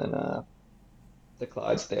spot, and then the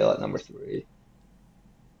Clydesdale at number 3.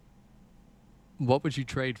 What would you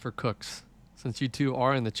trade for Cooks, since you two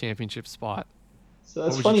are in the championship spot? So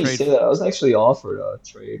that's would funny you you trade say for? that. I was actually offered a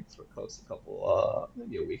trade for Cooks a couple,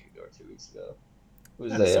 maybe a week ago or 2 weeks ago. It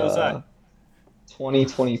was So was I.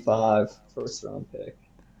 2025 first round pick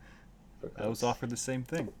for Cooks. I was offered the same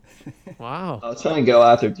thing. Wow. I was trying to go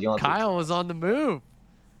after Deontay. Kyle was on the move.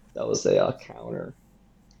 That was a counter.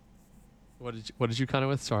 What did you kind of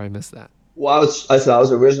with? Sorry, I missed that. Well, I said I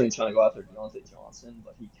was originally trying to go after Deontay Johnson,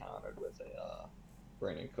 but he countered with a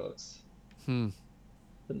Brandon Cooks. And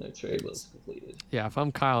no trade was completed. Yeah, if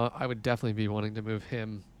I'm Kyle, I would definitely be wanting to move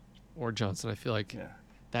him or Johnson. I feel like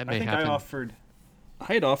that may happen.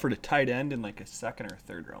 I had offered a tight end in like a 2nd or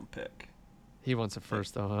 3rd round pick. He wants a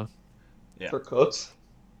first though, huh? Yeah. For Cooks?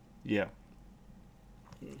 Yeah.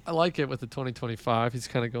 I like it with the 2025. He's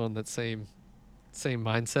kind of going that same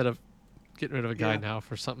mindset of getting rid of a guy now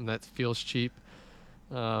for something that feels cheap.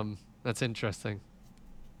 That's interesting.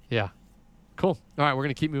 Yeah. Cool. All right, we're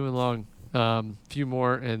going to keep moving along. Few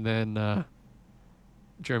more, and then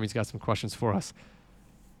Jeremy's got some questions for us.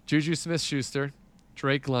 Juju Smith-Schuster,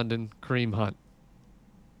 Drake London, Kareem Hunt.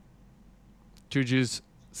 Juju's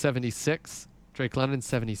 76, Drake London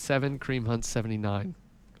 77, Kareem Hunt 79.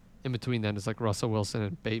 In between them is like Russell Wilson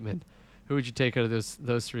and Bateman. Who would you take out of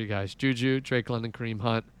those 3 guys? Juju, Drake London, Kareem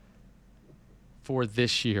Hunt for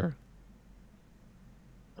this year.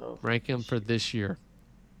 Rank them for this year.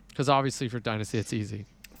 Because obviously for Dynasty it's easy.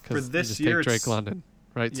 For this you just year, take Drake London,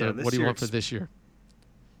 right? Yeah, So what do you want for this year?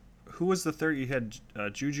 Who was the third? You had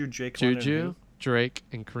Juju, Drake Juju, London. Drake,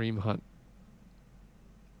 and Kareem Hunt.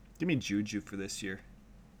 Give me Juju for this year.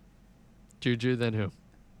 Juju, then who?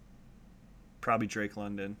 Probably Drake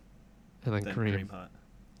London. And then Kareem. Hunt.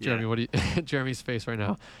 Jeremy, what do you Jeremy's face right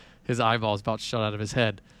now? His eyeball's about shut out of his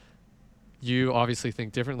head. You obviously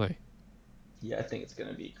think differently. Yeah, I think it's going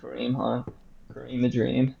to be Kareem Hunt, Kareem the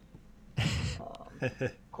Dream,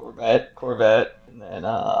 Corvette, and then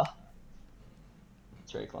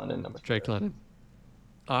Drake London number 3. Drake London.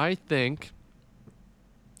 I think,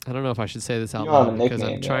 I don't know if I should say this out You don't have loud a because I'm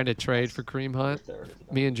nickname trying yet. to trade for Kareem Hunt.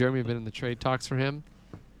 Me and Jeremy have been in the trade talks for him.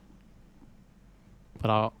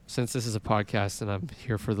 But since this is a podcast and I'm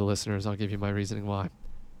here for the listeners, I'll give you my reasoning why.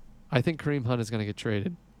 I think Kareem Hunt is going to get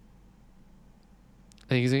traded. I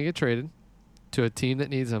think he's going to get traded to a team that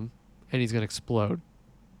needs him, and he's going to explode.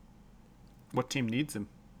 What team needs him?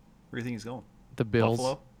 Where do you think he's going? The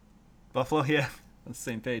Bills. Buffalo, yeah. On the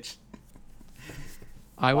same page.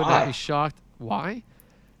 I would not be shocked. Why?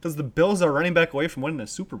 Because the Bills are running back away from winning a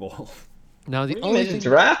Super Bowl. Now the You only just thing,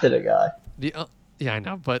 drafted a guy. yeah, I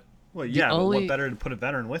know, but Well, yeah, but what better to put a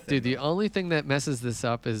veteran with dude, it? the only thing that messes this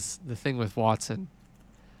up is the thing with Watson.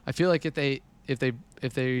 I feel like if they,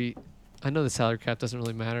 I know the salary cap doesn't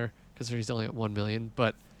really matter because he's only at $1 million,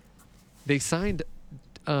 but they signed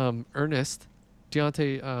Deontay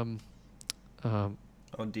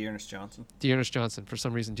Dearness Johnson. Dearness Johnson. For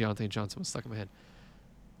some reason, Deontay Johnson was stuck in my head.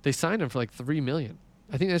 They signed him for like $3 million.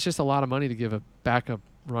 I think that's just a lot of money to give a backup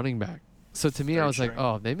running back. So to me, I Third was like, string.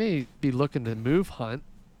 oh, they may be looking to move Hunt.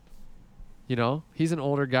 You know, he's an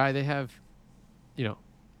older guy. They have, you know,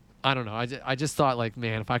 I don't know. I just thought like,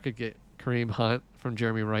 man, if I could get Kareem Hunt from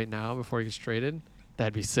Jeremy right now before he gets traded,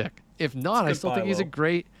 that'd be sick. If not, I good still buy think he's a low.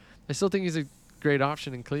 great. I still think he's a great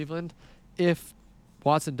option in Cleveland. If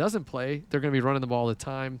Watson doesn't play, they're going to be running the ball all the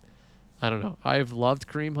time. I don't know. I've loved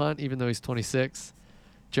Kareem Hunt, even though he's 26.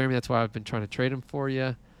 Jeremy, that's why I've been trying to trade him for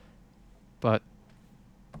you. But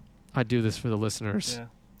I do this for the listeners. Yeah.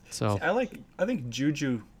 So I think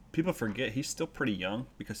Juju. People forget he's still pretty young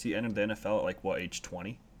because he entered the NFL at like what age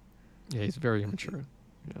 20. yeah, he's very immature.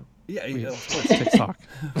 You know, Yeah, We- of course. TikTok.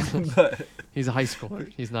 But He's a high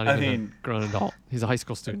schooler. He's not I even mean- a grown adult. He's a high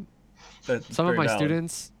school student. that's Some of very my valid.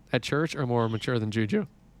 students at church are more mature than Juju,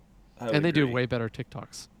 I would and they do agree. way better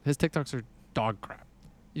TikToks. His TikToks are dog crap.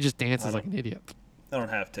 He just dances like an idiot. I don't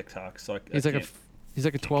have TikTok, so He's like he's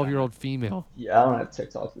like a 12-year-old female. Yeah, I don't have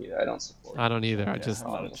TikTok either. I don't support. I don't either. I Yeah. just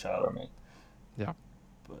I'm not a It's child. for me.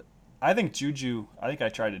 But I think Juju. I think I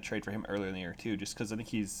tried to trade for him earlier in the year too, just because I think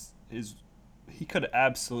he could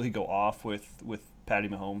absolutely go off with Patty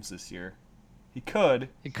Mahomes this year. He could,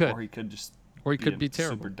 or he could just or he could a be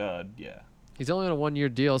terrible. super dud. Yeah, He's only on a 1-year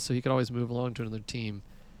deal, so he could always move along to another team.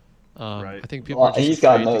 Right. I think people Well, are just he's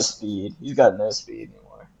got afraid no to- speed. He's got no speed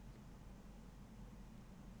anymore.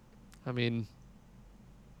 I mean,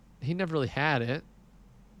 he never really had it.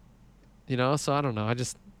 You know, so I don't know.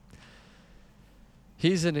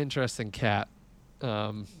 He's an interesting cat.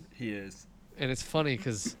 he is. And it's funny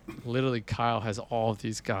because literally Kyle has all of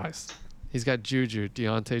these guys. He's got Juju,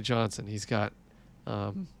 Deontay Johnson. He's got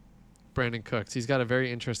Brandon Cooks. He's got a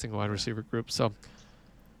very interesting wide receiver group. So,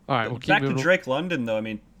 all right, we'll keep Back to moving. Drake London though. I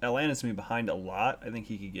mean, Atlanta's gonna be behind a lot. I think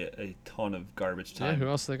he could get a ton of garbage Yeah, time. who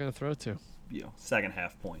else are they going to throw to? Second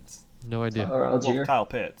half points. No idea. Tyler Well, Algier. Kyle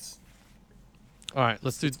Pitts. All right,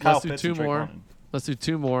 let's do Kyle let's do Pitts two and Drake more. London. Let's do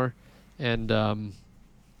two more, and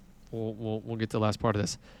we'll get to the last part of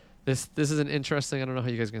this. This is an interesting. I don't know how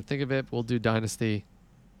you guys are gonna think of it. We'll do Dynasty.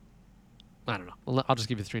 I don't know. I'll just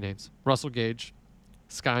give you 3 names: Russell Gage,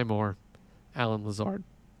 Sky Moore, Alan Lazard.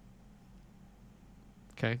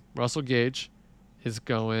 Okay, Russell Gage is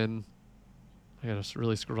going. I gotta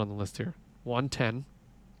really scroll down the list here. 110.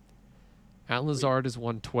 Alan Lazard is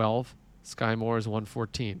 112. Sky Moore is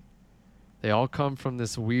 114. They all come from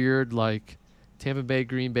this weird like Tampa Bay,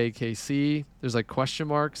 Green Bay, KC. There's like question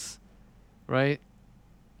marks, right?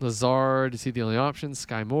 Lazard, is he the only option?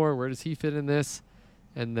 Sky Moore, where does he fit in this?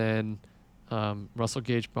 And then Russell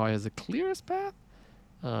Gage probably has the clearest path.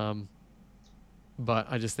 But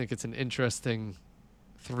I just think it's an interesting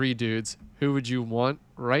 3 dudes. Who would you want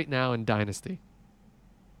right now in Dynasty?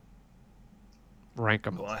 Rank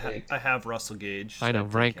them. Well, I have Russell Gage. I know, so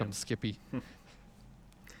I'd rank take them, him. Skippy.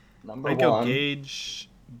 Number I go one. Gage,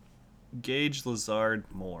 Lazard,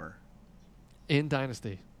 Moore. In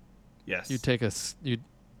Dynasty, Yes. you take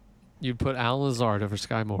you put Alan Lazard over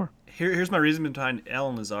Sky Moore. Here's my reason behind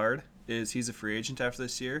Alan Lazard is he's a free agent after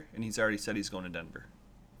this year, and he's already said he's going to Denver.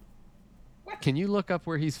 Can you look up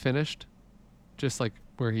where he's finished? Just like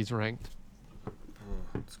where he's ranked?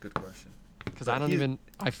 That's a good question. Because But I don't he's- even.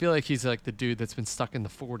 I feel like he's like the dude that's been stuck in the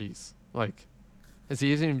 40s. Like, has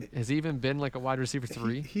he even been like a wide receiver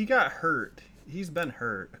 3? He got hurt. He's been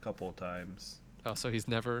hurt a couple of times. Oh, so he's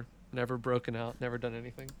never broken out, never done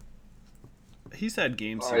anything. He's had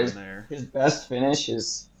games Or here and his, there. his best finish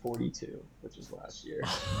is 42, which was last year.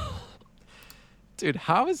 Dude,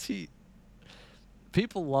 how is he?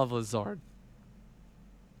 People love Lazard.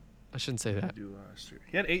 I shouldn't say that. Do last year.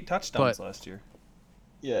 He had 8 touchdowns But- last year.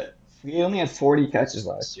 Yeah, he only had 40 catches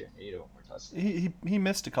last year. 8 of them were touchdowns. He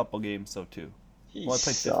missed a couple games though too. He Well, I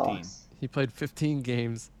played 15. sucks. He played 15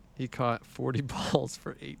 games. He caught 40 balls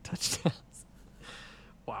for 8 touchdowns.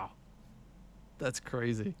 Wow. That's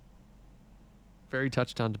crazy. Very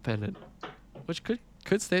touchdown dependent. Which could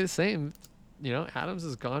stay the same. You know, Adams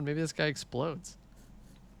is gone. Maybe this guy explodes.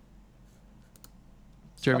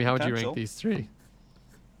 Jeremy, how would you rank potential. these 3?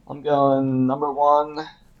 I'm going number 1.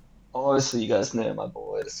 Obviously, you guys know my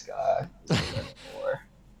boy, the Sky. Moore.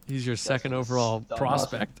 He's your second Definitely overall done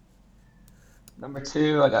prospect. Number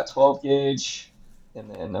 2, I got 12 gauge. And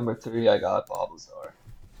then number 3, I got Bob Lazar.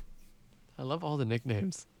 I love all the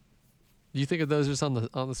nicknames. Do you think of those just on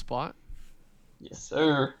the spot? Yes,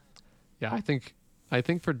 sir. Yeah, I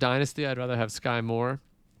think for Dynasty, I'd rather have Sky Moore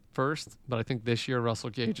first, but I think this year Russell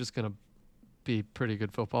Gage is going to be a pretty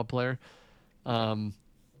good football player.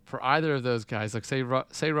 For either of those guys, like say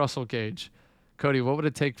Russell Gage, Cody, what would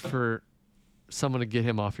it take for someone to get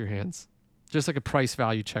him off your hands? Just like a price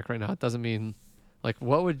value check right now. It doesn't mean like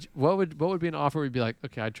what would be an offer where you'd be like,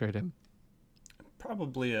 okay, I'd trade him.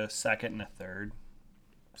 Probably a second and a third.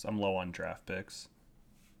 So I'm low on draft picks.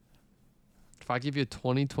 If I give you a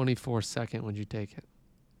 2024 second, would you take it?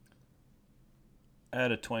 I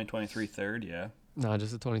had a 2023 third, yeah. No,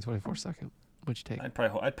 just a 2024 second. Would you take it? I'd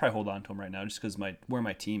probably hold on to him right now just because where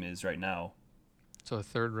my team is right now. So a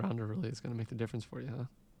third rounder really is going to make the difference for you, huh?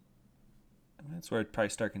 That's where I'd probably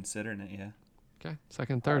start considering it, yeah. Okay,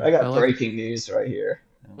 second, third. I got like breaking news right here.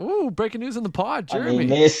 it. Ooh, breaking news in the pod, Jeremy. I mean,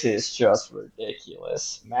 this is just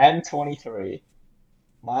ridiculous. Madden 23.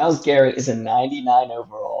 Miles Garrett is a 99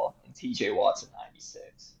 overall, and TJ Watt's a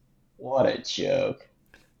 96. What a joke.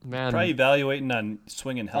 Man, Probably evaluating on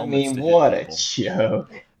swinging I helmets. mean, to what hit a people.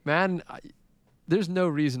 joke. man, there's no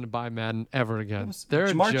reason to buy Madden ever again. They're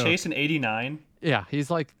a Jamar joke. Chase in 89. Yeah, he's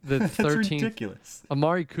like the That's 13th. ridiculous.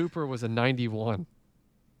 Amari Cooper was a 91.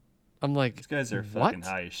 I'm like, These guys are what? fucking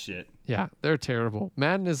high as shit. Yeah, they're terrible.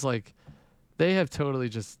 Madden is like, they have totally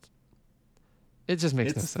just. It just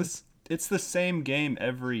makes no sense. It's the same game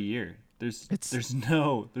every year. There's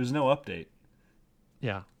no update.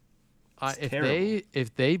 Yeah, It's terrible.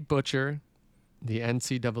 if they butcher the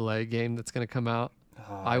NCAA game that's going to come out,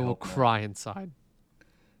 I will hope not. cry inside.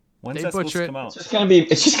 When's They that supposed butcher to it. come out?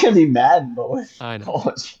 It's just gonna be Madden, but with I know.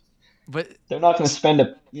 college. But They're not gonna spend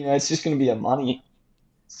it's just gonna be a money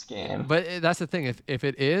scam. that's the thing. If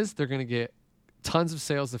it is, they're going to get tons of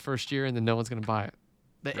sales the first year, and then no one's going to buy it.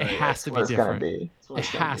 It Right, has to be That's what different. it's gonna be. That's what It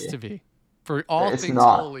it's gonna has be. to be. For all It's things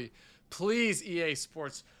not. holy, please, EA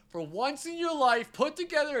Sports, for once in your life, put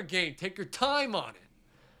together a game. Take your time on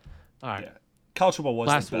it. All right. Yeah. College football was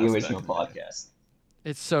Last the The best. original back in the day. podcast.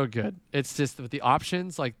 It's so good. It's just with the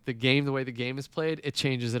options, like the way the game is played, it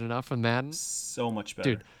changes it enough in Madden. So much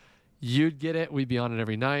better. Dude, you'd get it. We'd be on it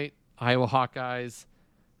every night. Iowa Hawkeyes.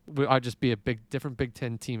 I'd just be a different Big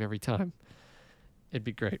Ten team every time. It'd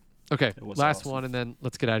be great. Okay, It was last awesome. one, and then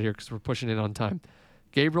let's get out of here because we're pushing in on time.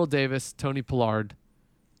 Gabriel Davis, Tony Pollard,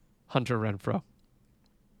 Hunter Renfrow.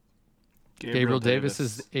 Gabriel Davis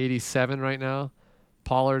is 87 right now.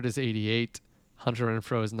 Pollard is 88. Hunter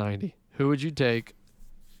Renfrow is 90. Who would you take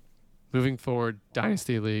moving forward,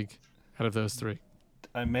 Dynasty League, out of those three?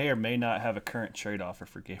 I may or may not have a current trade offer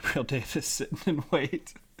for Gabriel Davis sitting in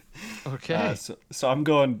wait. Okay. So I'm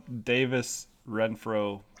going Davis,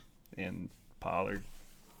 Renfrow, and Pollard.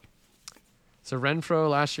 So Renfrow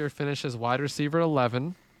last year finished as wide receiver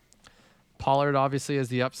 11. Pollard obviously has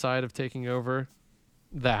the upside of taking over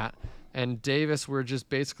that. And Davis, we're just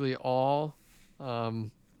basically all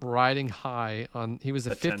riding high on. He was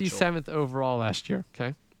the Potential. 57th overall last year.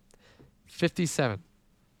 Okay. 57.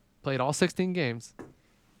 Played all 16 games.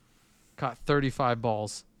 Caught 35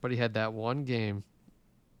 balls, but he had that one game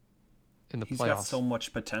in the He's playoffs. got so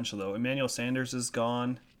much potential, though. Emmanuel Sanders is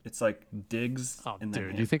gone. It's like Diggs. Oh, in dude,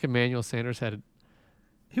 the do you think Emmanuel Sanders had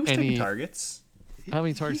he was any- taking targets? how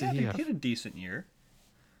many targets did he have? He had a decent year.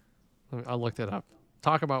 I looked it up.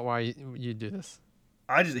 Talk about why you do this.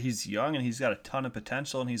 He's young and he's got a ton of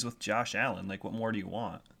potential, and he's with Josh Allen. Like, what more do you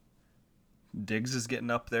want? Diggs is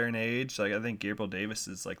getting up there in age. Like, I think Gabriel Davis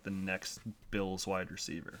is like the next Bills wide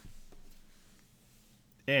receiver.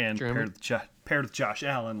 And Jeremy? paired with Josh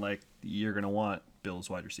Allen, like, you're gonna want Bills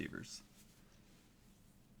wide receivers.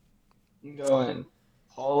 I'm going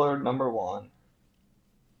Pollard number 1,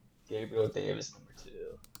 Gabriel Davis number 2.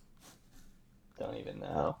 Don't even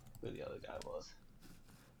know who the other guy was.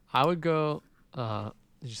 I would go.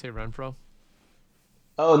 Did you say Renfro?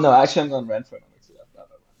 Oh no, actually I'm going Renfrow number 2. I forgot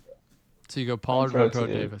about Renfrow. So you go Pollard, Renfro Renfro,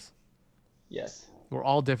 too. Davis. Yes. We're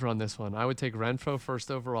all different on this one. I would take Renfro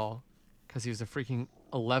first overall because he was a freaking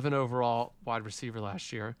 11 overall wide receiver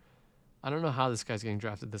last year. I don't know how this guy's getting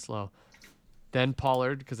drafted this low. Then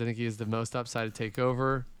Pollard because I think he has the most upside to take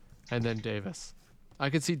over, and then Davis. I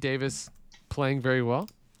could see Davis playing very well.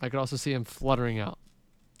 I could also see him fluttering out.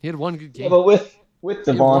 He had one good Yeah, game. but with He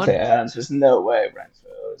had one- Devontae Adams, there's no way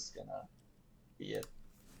Renfrow is gonna be a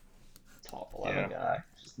top 11 Yeah. guy.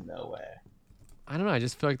 Just no way. I don't know. I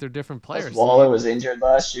just feel like they're different Plus players. Waller was injured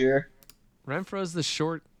last year. Renfro's the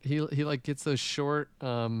short. He like gets those short.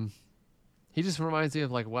 He just reminds me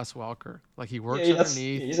of like Wes Welker. Like he works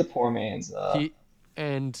underneath. He's a poor man's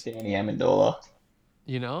And Danny Amendola.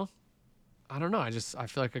 you know, I don't know. I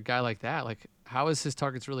feel like a guy like that. Like how is his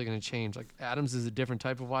targets really going to change? Like Adams is a different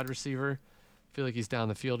type of wide receiver. I feel like he's down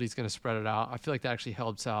the field. He's going to spread it out. I feel like that actually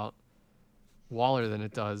helps out Waller than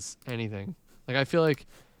it does anything. Like I feel like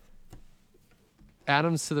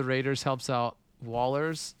Adams to the Raiders helps out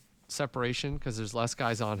Waller's separation because there's less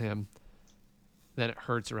guys on him. Then it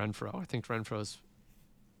hurts Renfro. I think Renfro's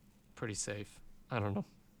pretty safe. I don't know.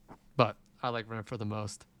 But I like Renfro the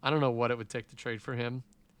most. I don't know what it would take to trade for him.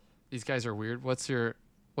 These guys are weird. What's your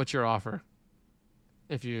offer?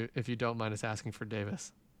 If you don't mind us asking for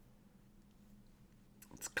Davis.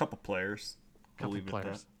 It's a couple players. Couple We'll leave it at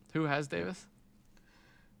players. Who has Davis?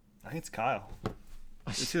 that. I think it's Kyle.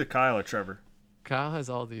 It's either Kyle or Trevor. Kyle has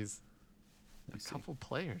all these. Let me see. Couple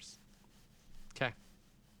players. Okay.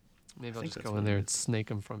 Maybe I'll think just that's go what in it there is. and snake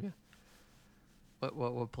them from you.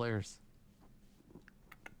 What players?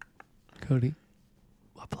 Cody.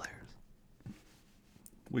 What players?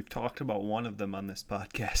 We've talked about one of them on this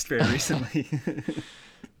podcast very recently.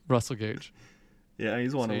 Russell Gage. Yeah,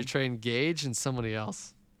 he's one So of you're them. trading Gage and somebody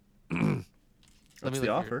else. That's me the look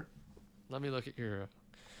offer. Let me look at your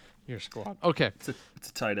squad. Okay. It's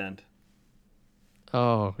a tight end.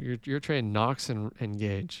 Oh, you're trading Knox and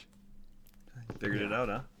Gage. Figured it out,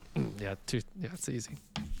 huh? Yeah, it's easy.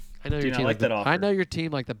 I know Do your you not team like that offer? I know your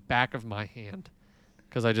team like the back of my hand,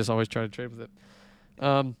 because I just always try to trade with it.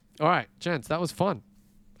 All right, gents, that was fun.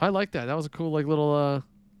 I like that. That was a cool little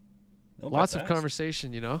lots of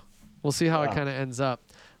conversation. We'll see how it Yeah. kind of ends up.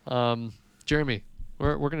 Jeremy,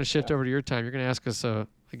 we're gonna shift over to your time. You're gonna ask us a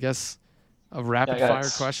rapid fire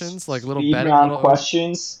questions, like little speed betting round little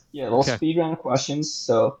questions. Yeah, little Okay. speed round questions.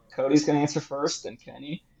 So Cody's gonna answer first, then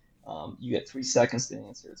Kenny. You get 3 seconds to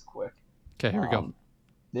answer. It's quick. Okay, here we go.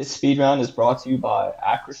 This speed round is brought to you by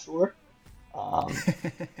Acrosure.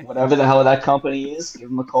 Whatever the hell that company is, give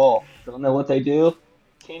them a call. Don't know what they do.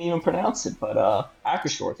 Can't even pronounce it, but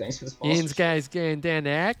Acrosure, thanks for the Ian's sponsorship. guys getting down to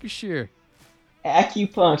Acrosure.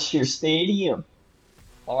 Acupuncture Stadium.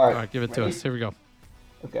 All right. All right, give it to ready? us. Here we go.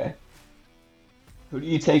 Okay. Who do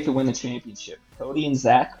you take to win the championship? Cody and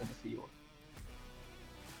Zach or the field?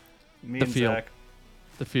 Me The and field. Zach.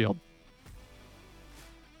 The field.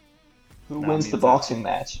 Who No, wins me the and Zach. boxing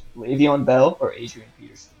match? Le'Veon Bell or Adrian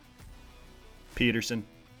Peterson? Peterson.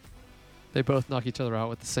 They both knock each other out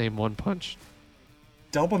with the same one punch.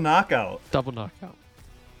 Double knockout. Double knockout.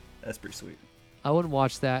 That's pretty sweet. I wouldn't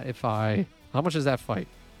watch that if I. How much is that fight?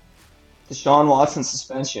 Deshaun Watson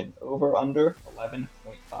suspension. Over under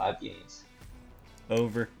 11.5 games.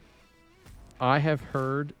 Over. I have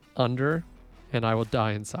heard under, and I will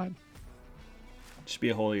die inside. Should be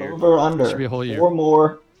a whole year. Over under Should be a whole year. 4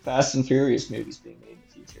 more Fast and Furious movies being made in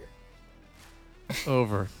the future.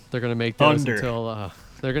 Over. They're gonna make those Under. until.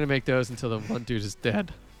 They're gonna make those until the one dude is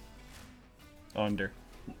dead. Under.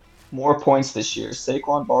 More points this year.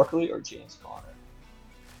 Saquon Barkley or James Conner?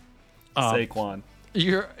 Saquon.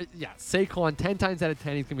 Saquon. 10 times out of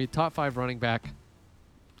 10, he's gonna be a top 5 running back.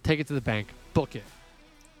 Take it to the bank. Book it.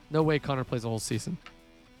 No way Connor plays a whole season.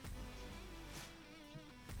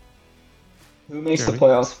 Who makes Jeremy? the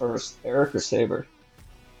playoffs first? Eric or Saber?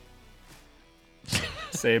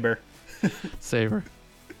 Saber. Saver.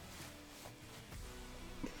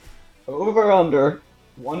 Over under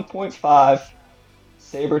 1.5.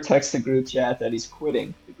 Saber texts the group chat that he's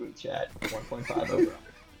quitting the group chat. 1.5 over under.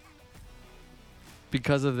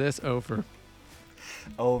 Because of this, over.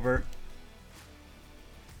 Over.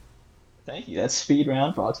 Thank you. That's speed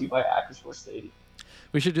round brought to you by Acrosure Stadium.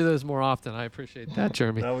 We should do those more often. I appreciate that,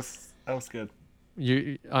 Jeremy. That was good.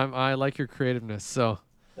 I like your creativeness. So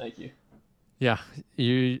Thank you. yeah,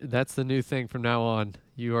 that's the new thing from now on.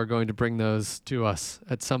 You are going to bring those to us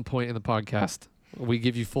at some point in the podcast. We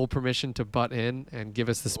give you full permission to butt in and give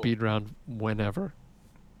us the speed round whenever.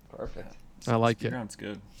 Perfect. I like Speed it. round's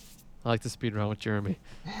good. I like the speed round with Jeremy.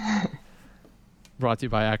 Brought to you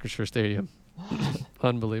by Acrosure Stadium.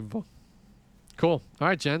 Unbelievable. Cool. All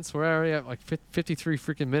right, gents. We're already at like 53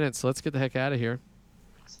 freaking minutes. So let's get the heck out of here.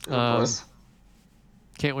 Boys.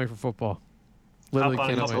 Can't wait for football. Literally Hop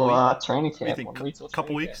on can't a wait. Well, training What do you camp. think? 1 week till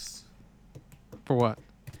Couple training weeks. For what?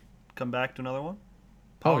 Come back to another one.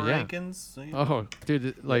 Oh, Power yeah. rankings. Oh,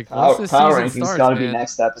 dude, like camp. once this Power season rankings starts, gotta be man,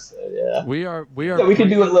 next episode. Yeah. we are. Yeah, we can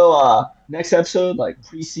do a little next episode like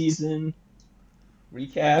preseason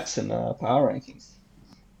recaps and power rankings.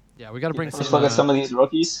 Yeah, we got to bring First some. look at some of these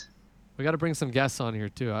rookies. We got to bring some guests on here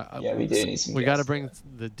too. Yeah, we do need some We got to guests, bring yeah.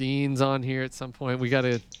 the Deans on here at some point. I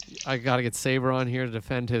got to get Saber on here to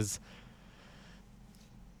defend his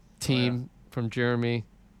team from Jeremy.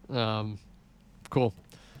 Cool.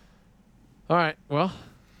 All right. Well,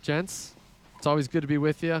 gents, it's always good to be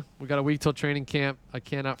with you. We got a week till training camp. I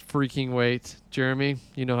cannot freaking wait. Jeremy,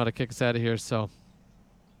 you know how to kick us out of here. So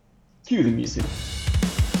Cue the music.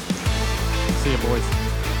 see you, boys.